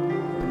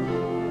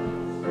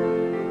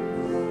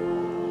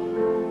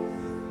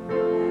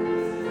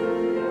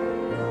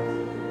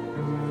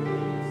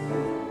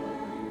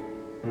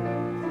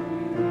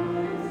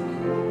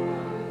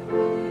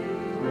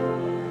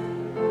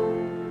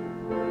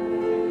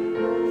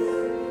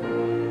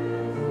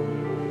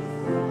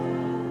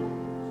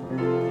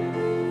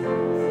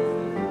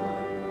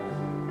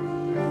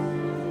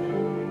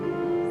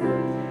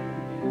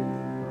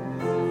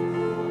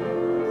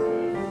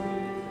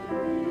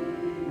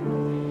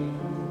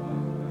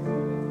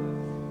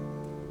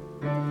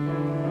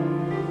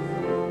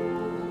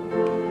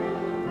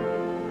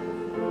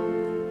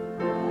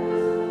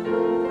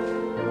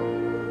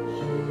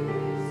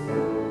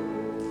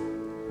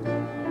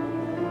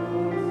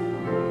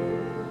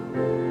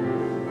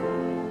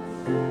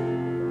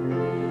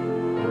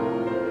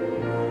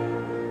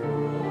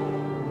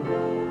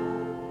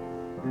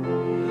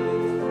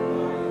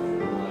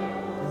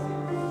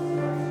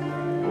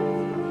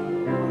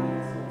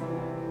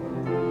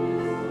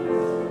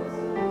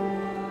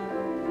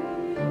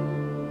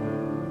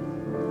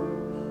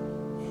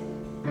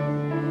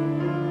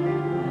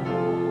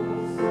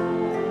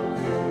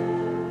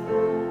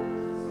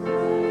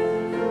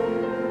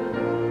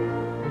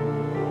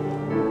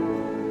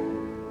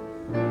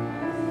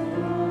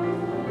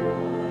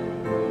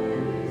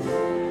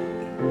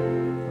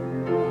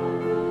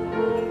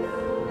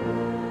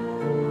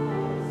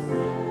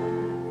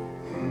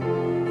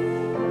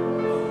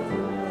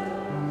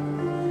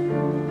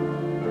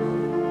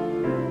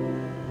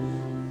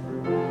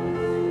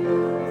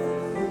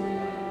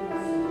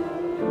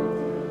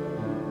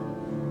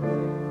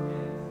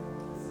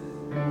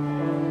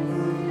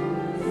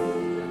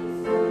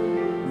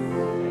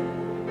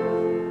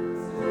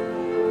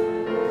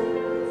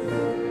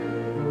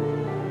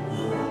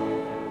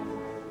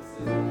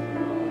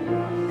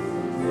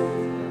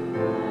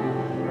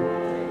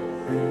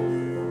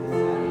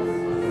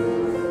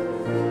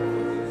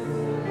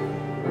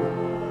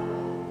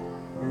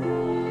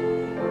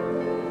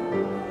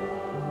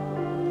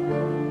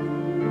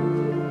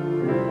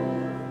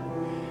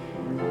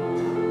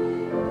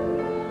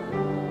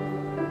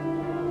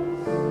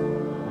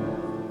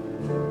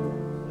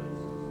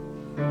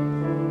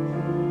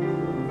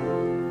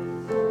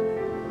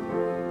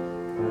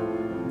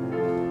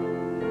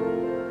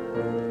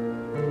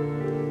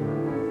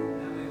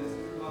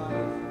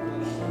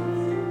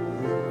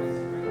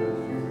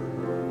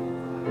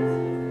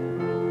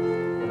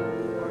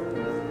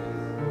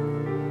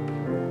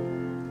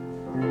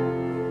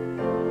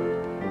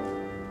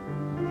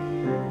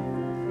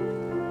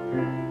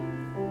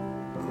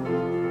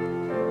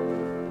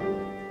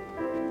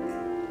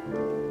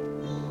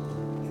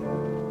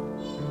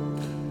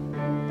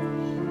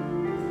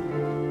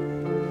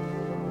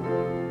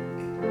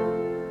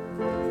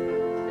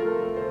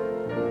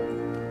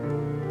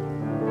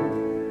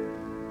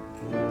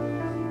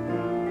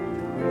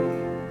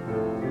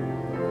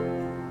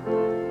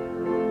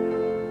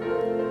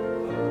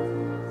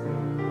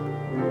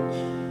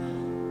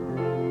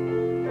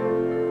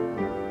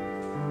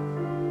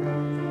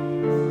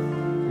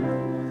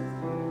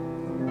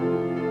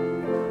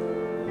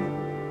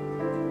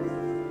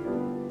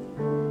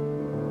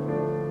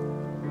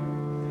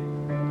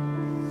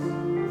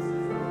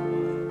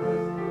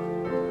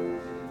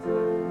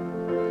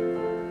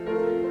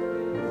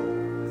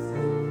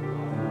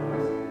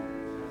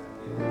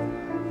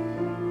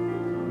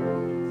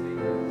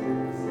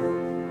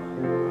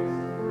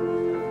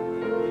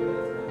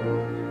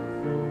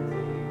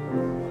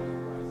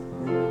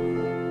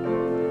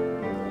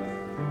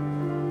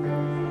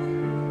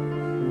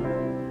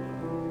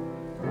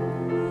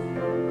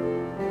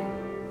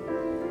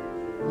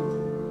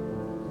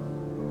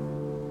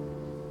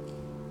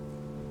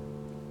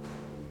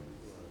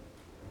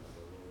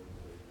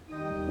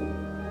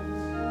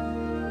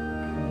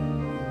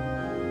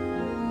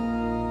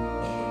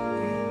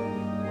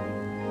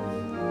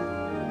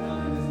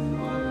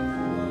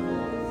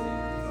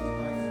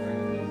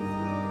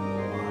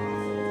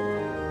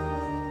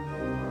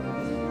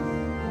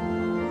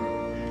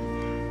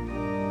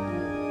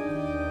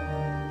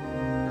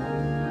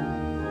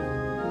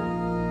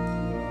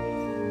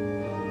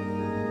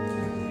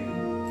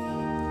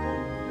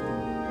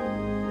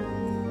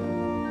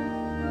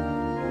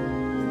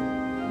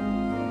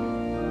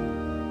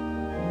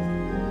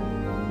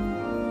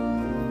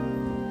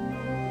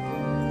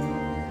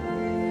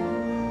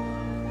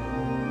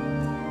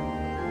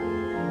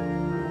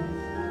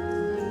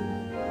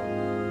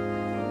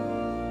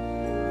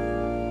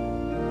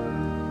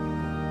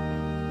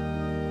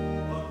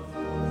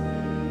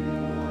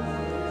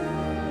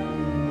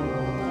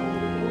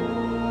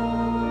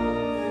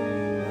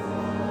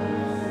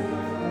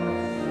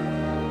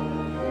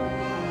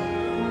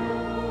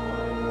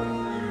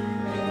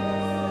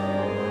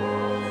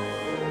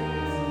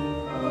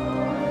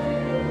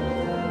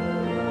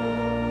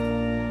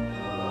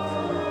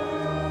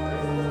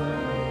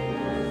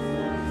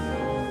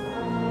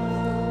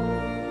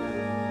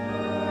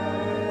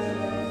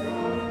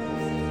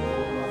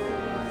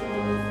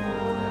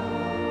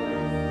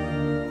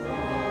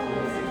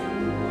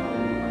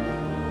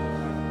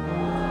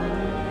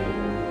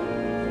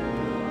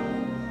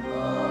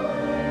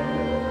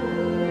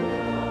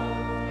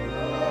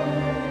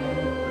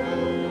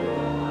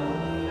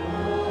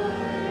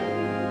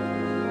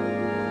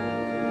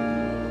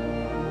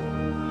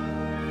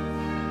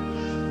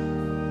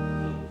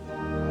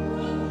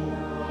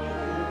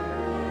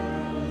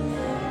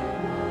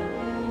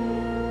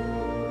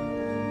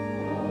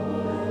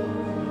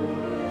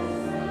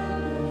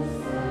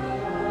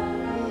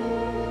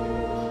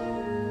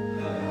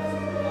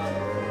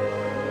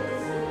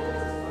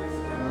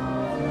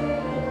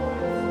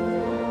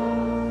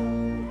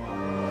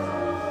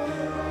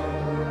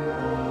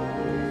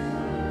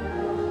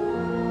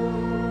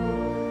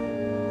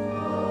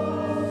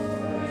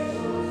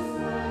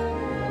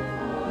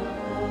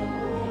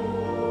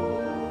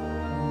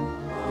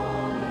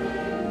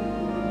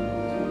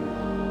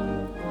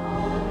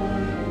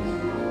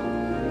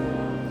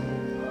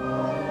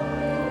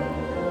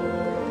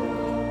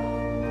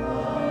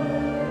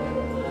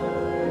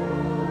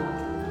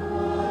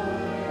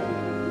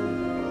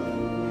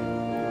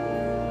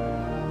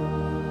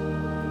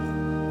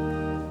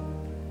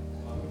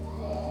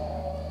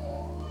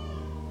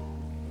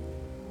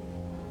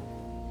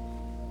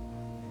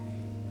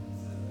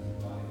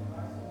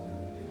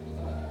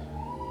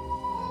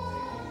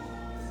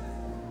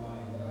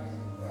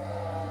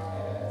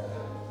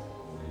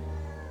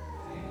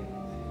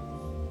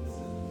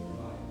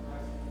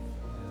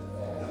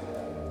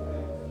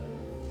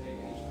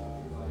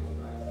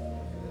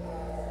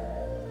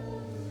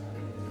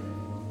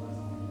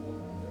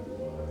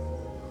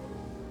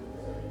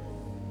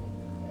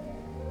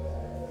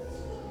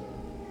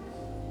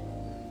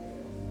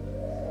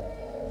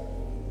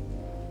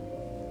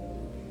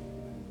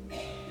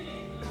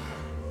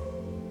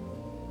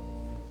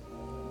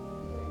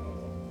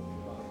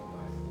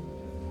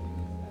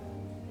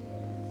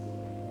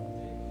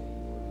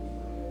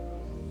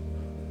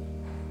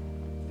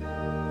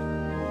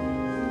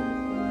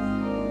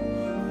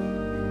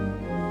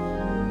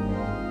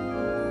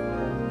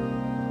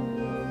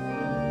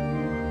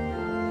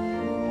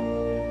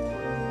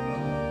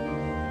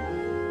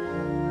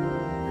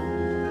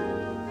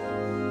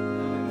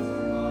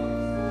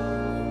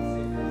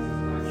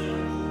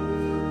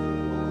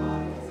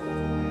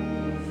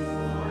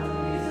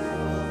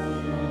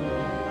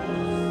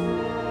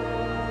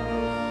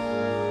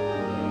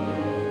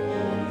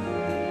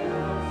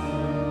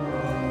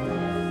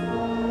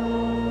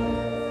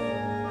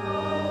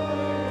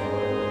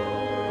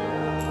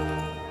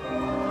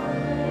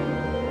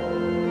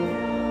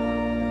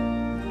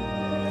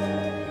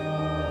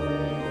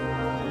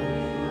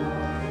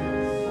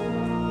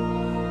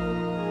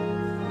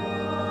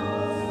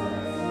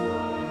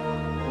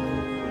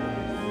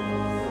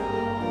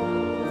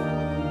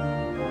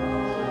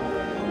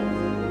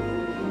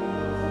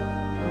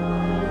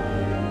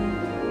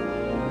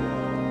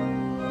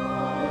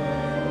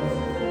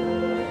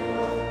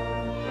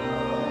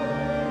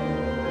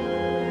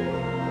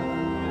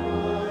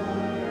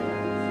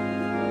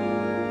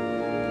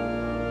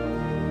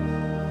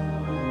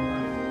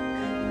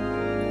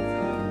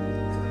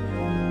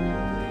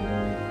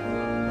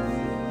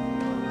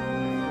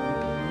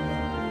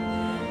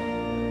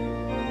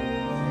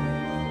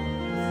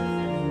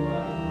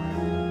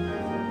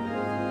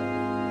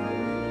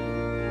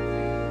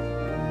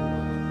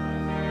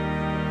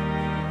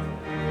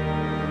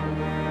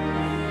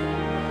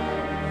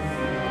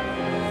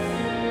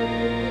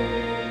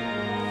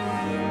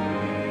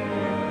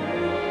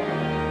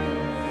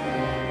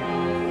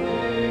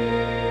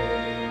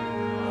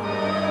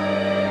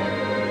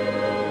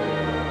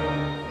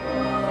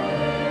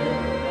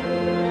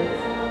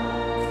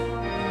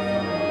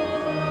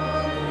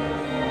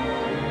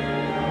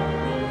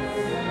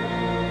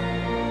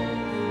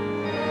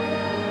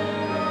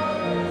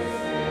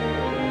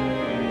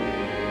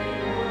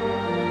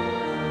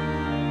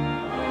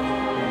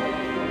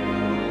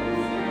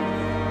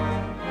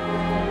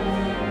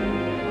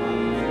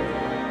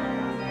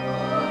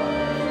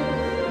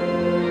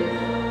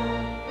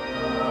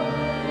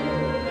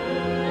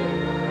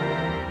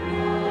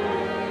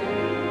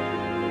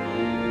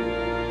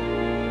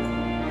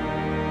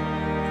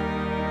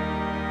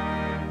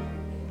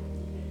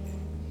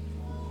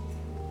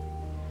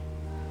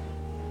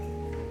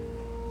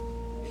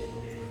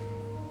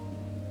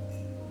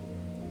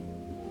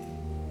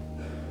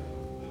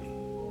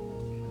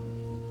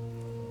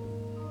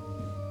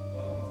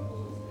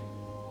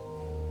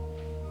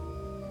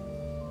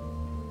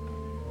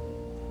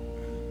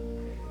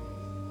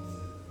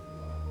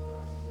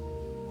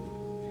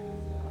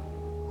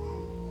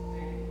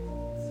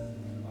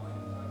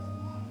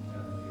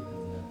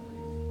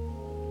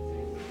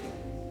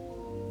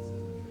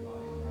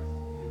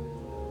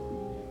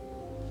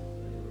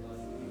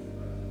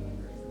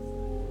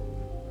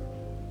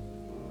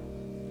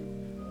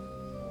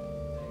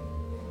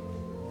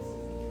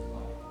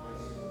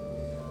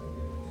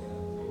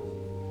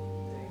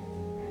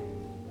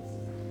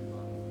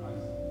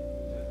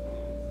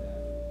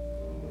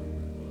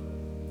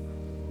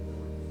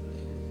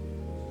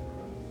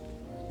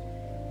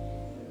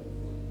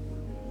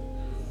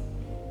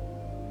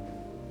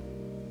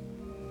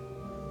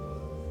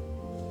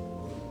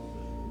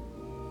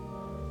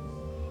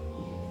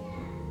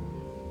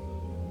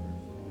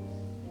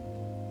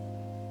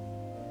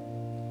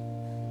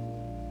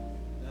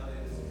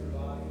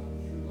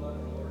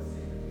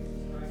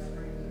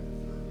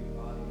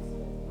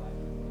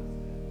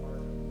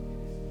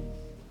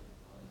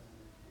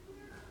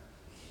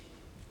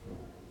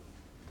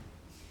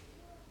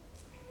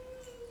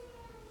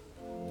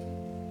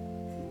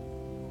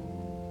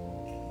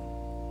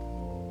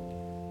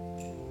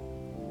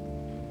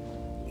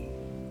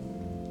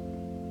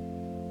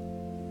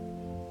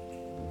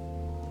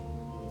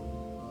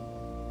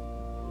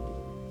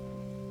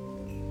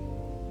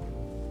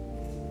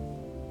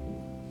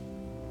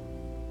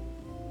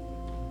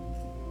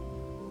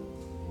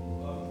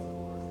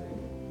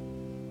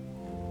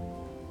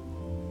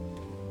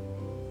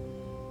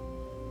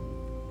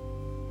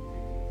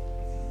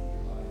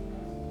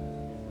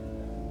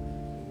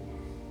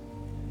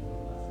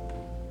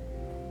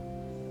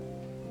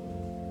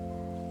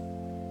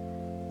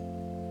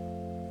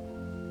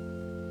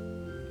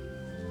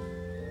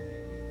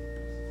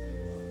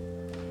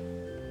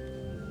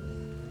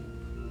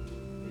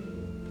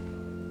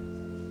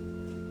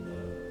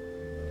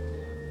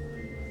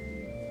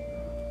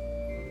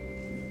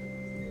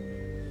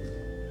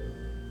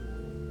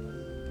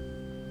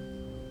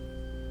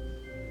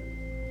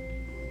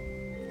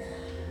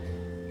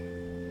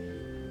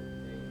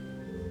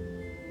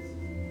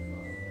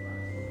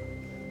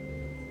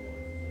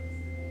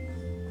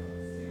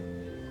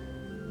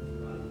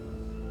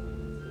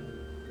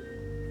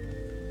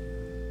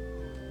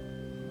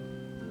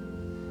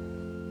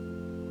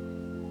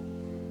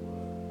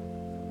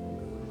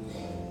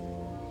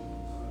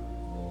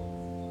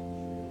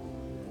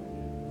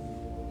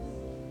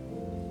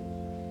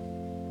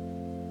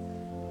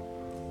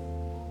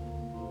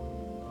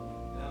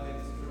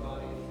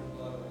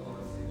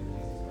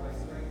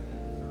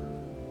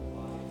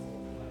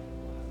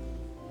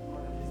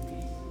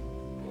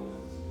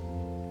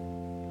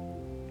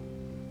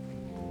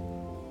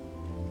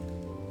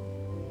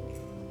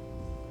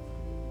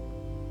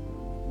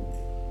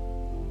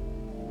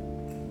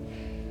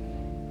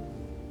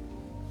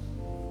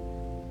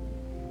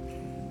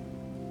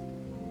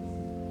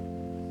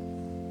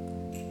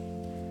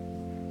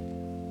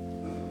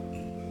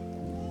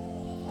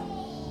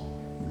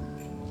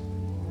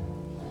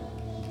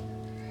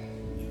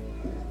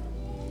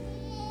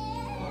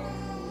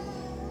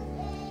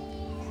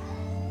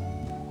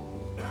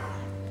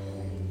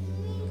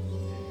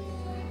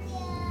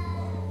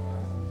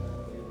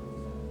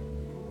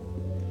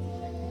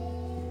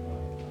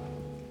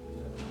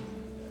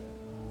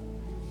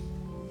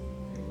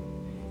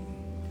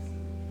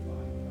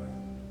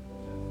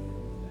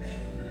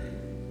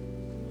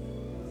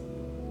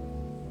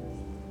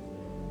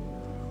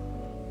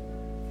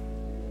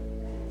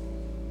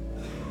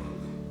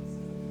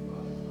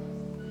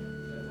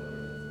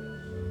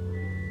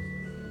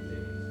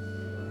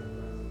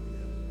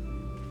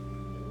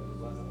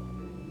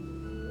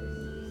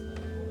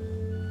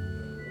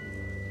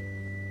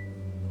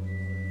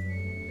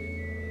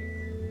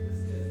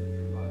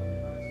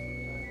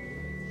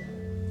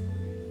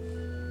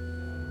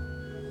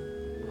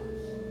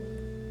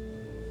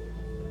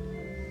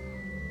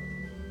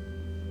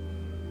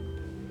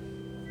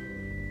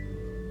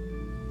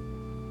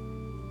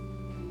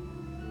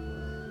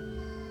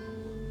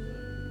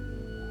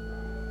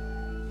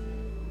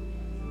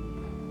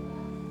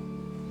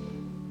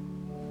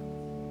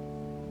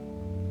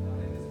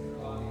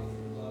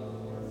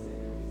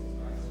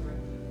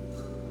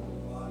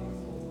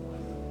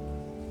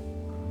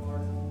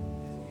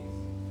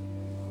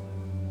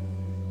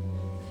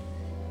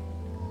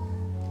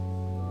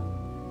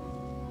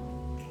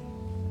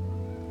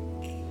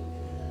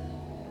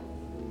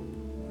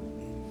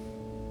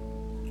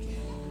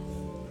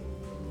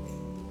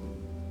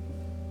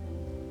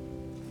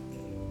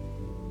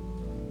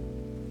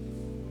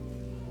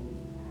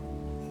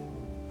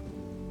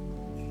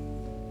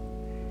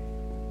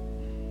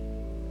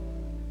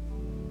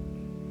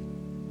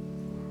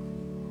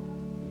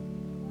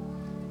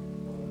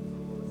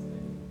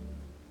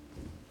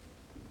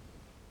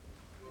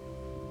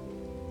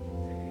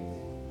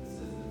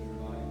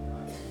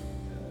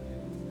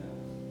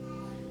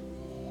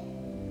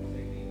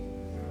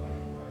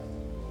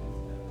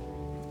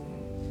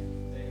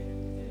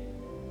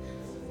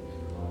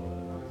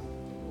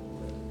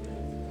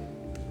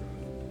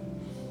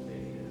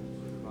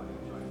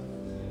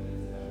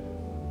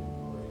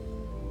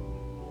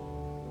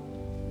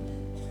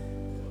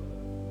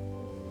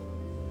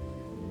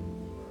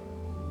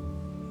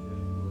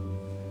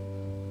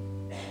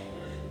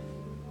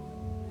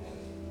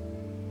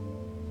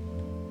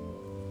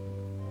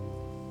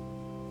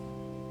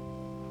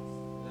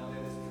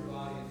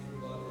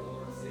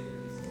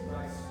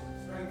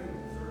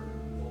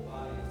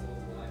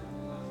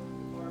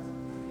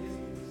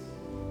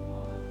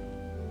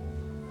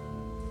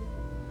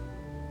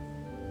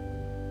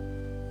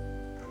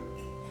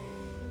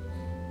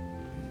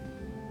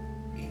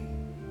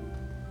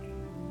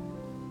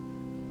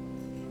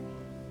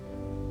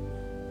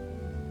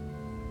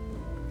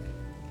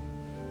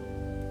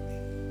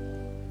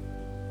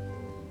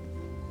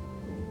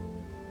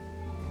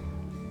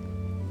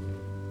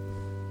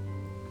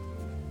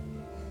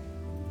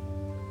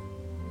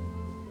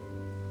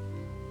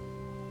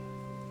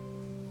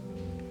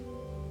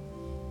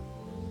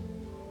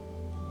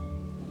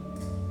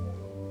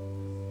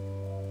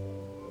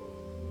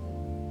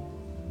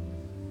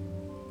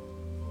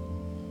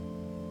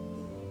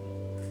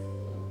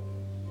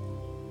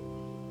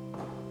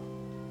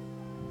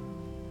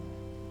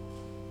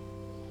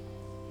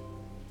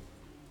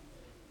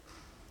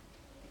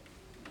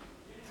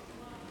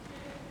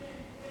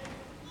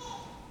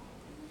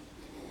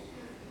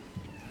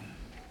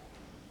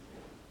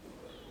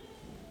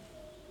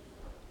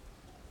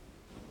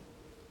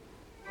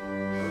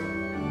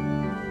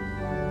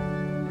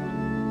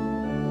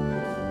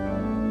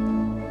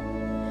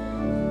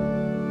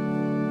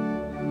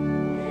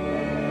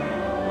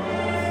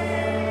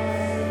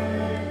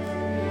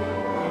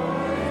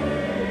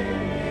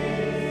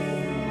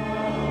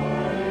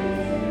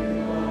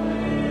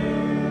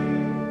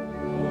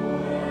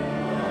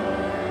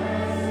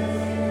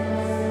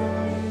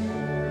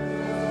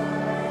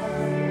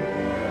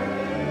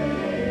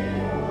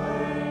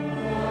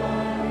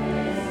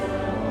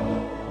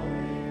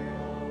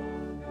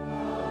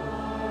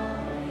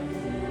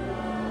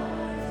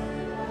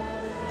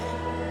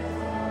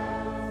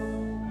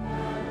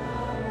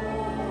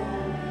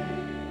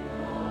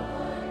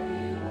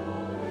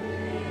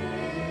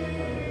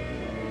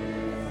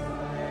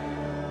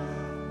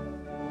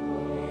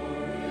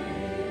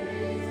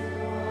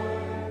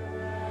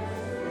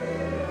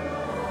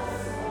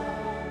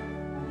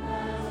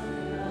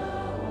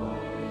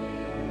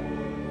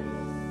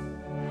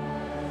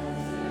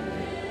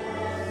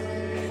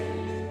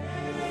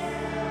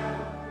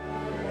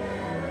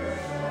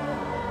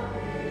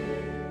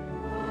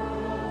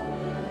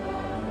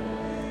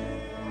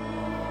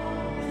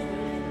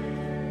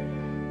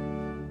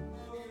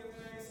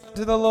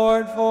 unto the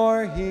Lord,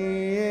 for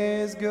he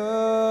is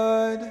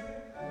good.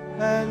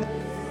 And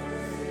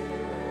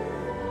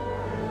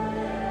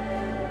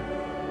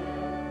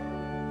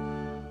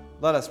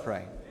let us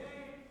pray.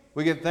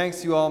 We give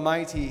thanks to you,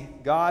 Almighty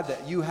God,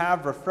 that you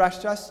have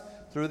refreshed us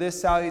through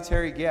this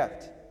salutary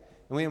gift.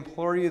 And we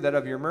implore you that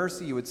of your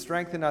mercy you would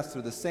strengthen us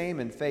through the same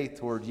in faith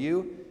toward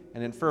you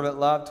and in fervent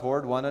love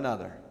toward one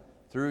another.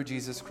 Through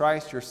Jesus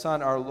Christ, your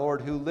Son, our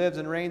Lord, who lives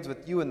and reigns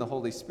with you in the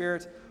Holy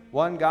Spirit,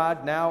 one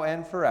God, now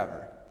and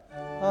forever.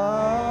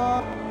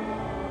 Amen.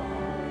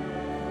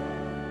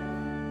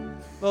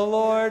 The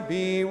Lord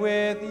be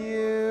with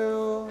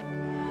you.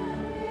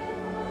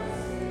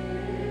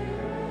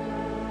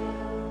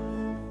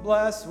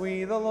 Bless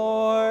we the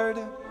Lord.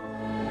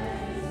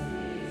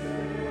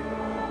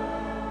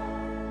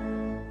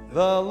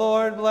 The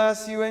Lord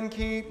bless you and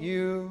keep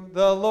you.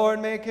 The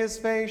Lord make his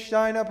face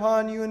shine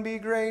upon you and be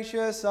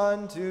gracious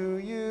unto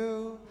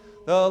you.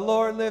 The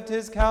Lord lift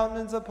his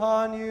countenance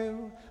upon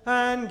you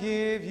and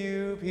give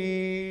you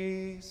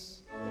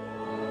peace.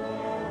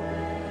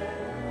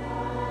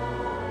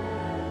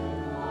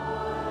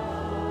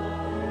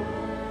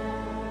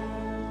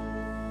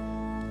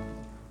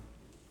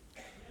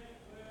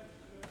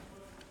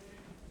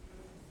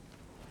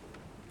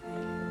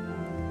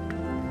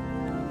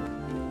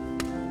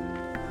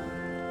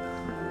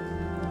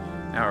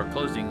 Our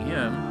closing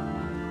hymn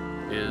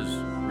is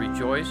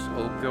Rejoice,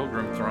 O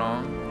Pilgrim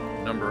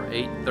Throng, number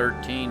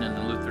 813 in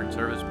the Lutheran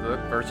Service Book,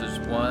 verses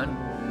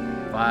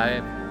 1,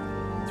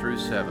 5 through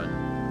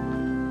 7.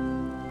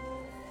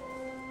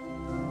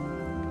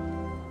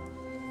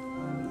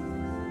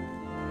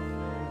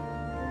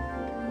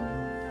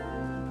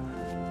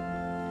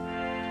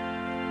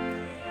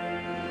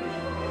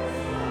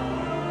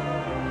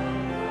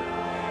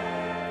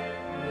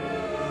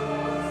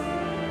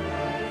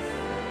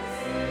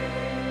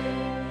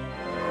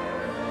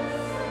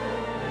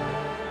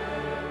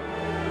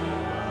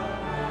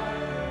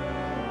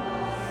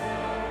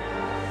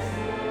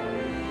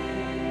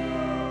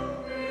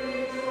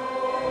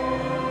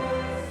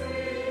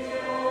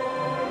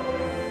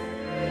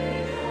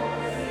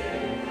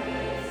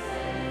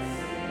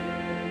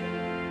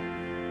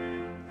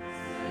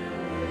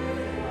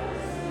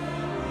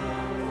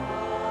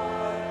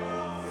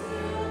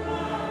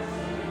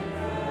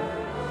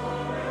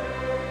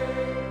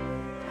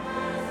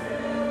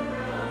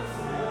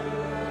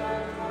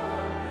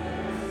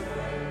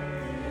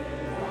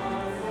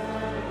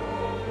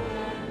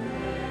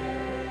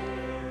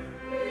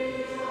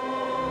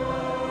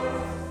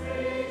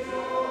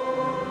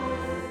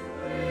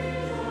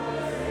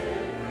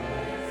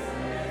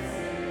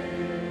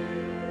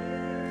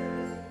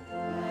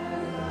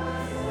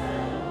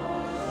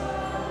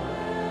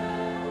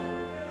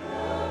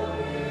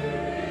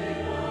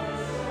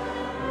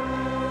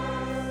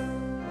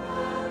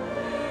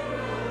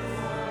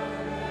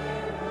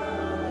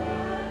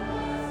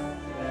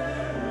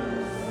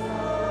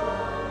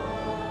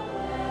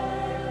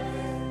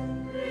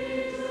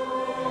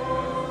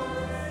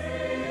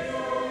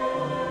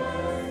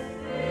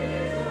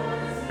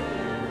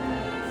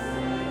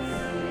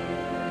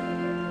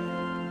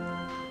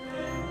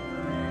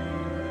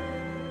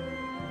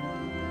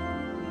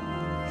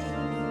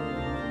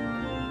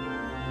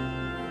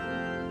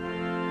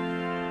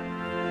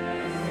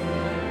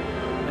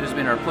 It has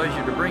been our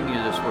pleasure to bring you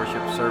this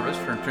worship service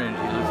from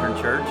Trinity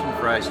Lutheran Church in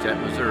Freistatt,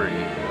 Missouri.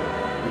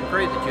 We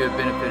pray that you have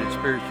benefited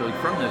spiritually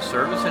from this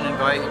service and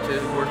invite you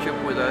to worship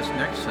with us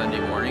next Sunday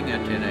morning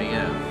at 10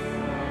 a.m.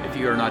 If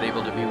you are not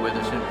able to be with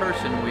us in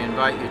person, we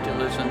invite you to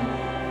listen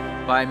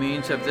by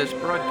means of this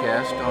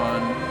broadcast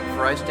on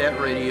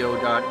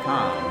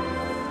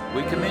FreistattRadio.com.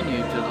 We commend you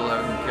to the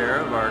love and care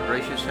of our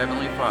gracious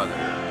Heavenly Father.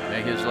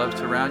 May his love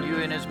surround you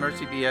and his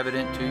mercy be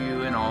evident to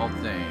you in all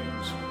things.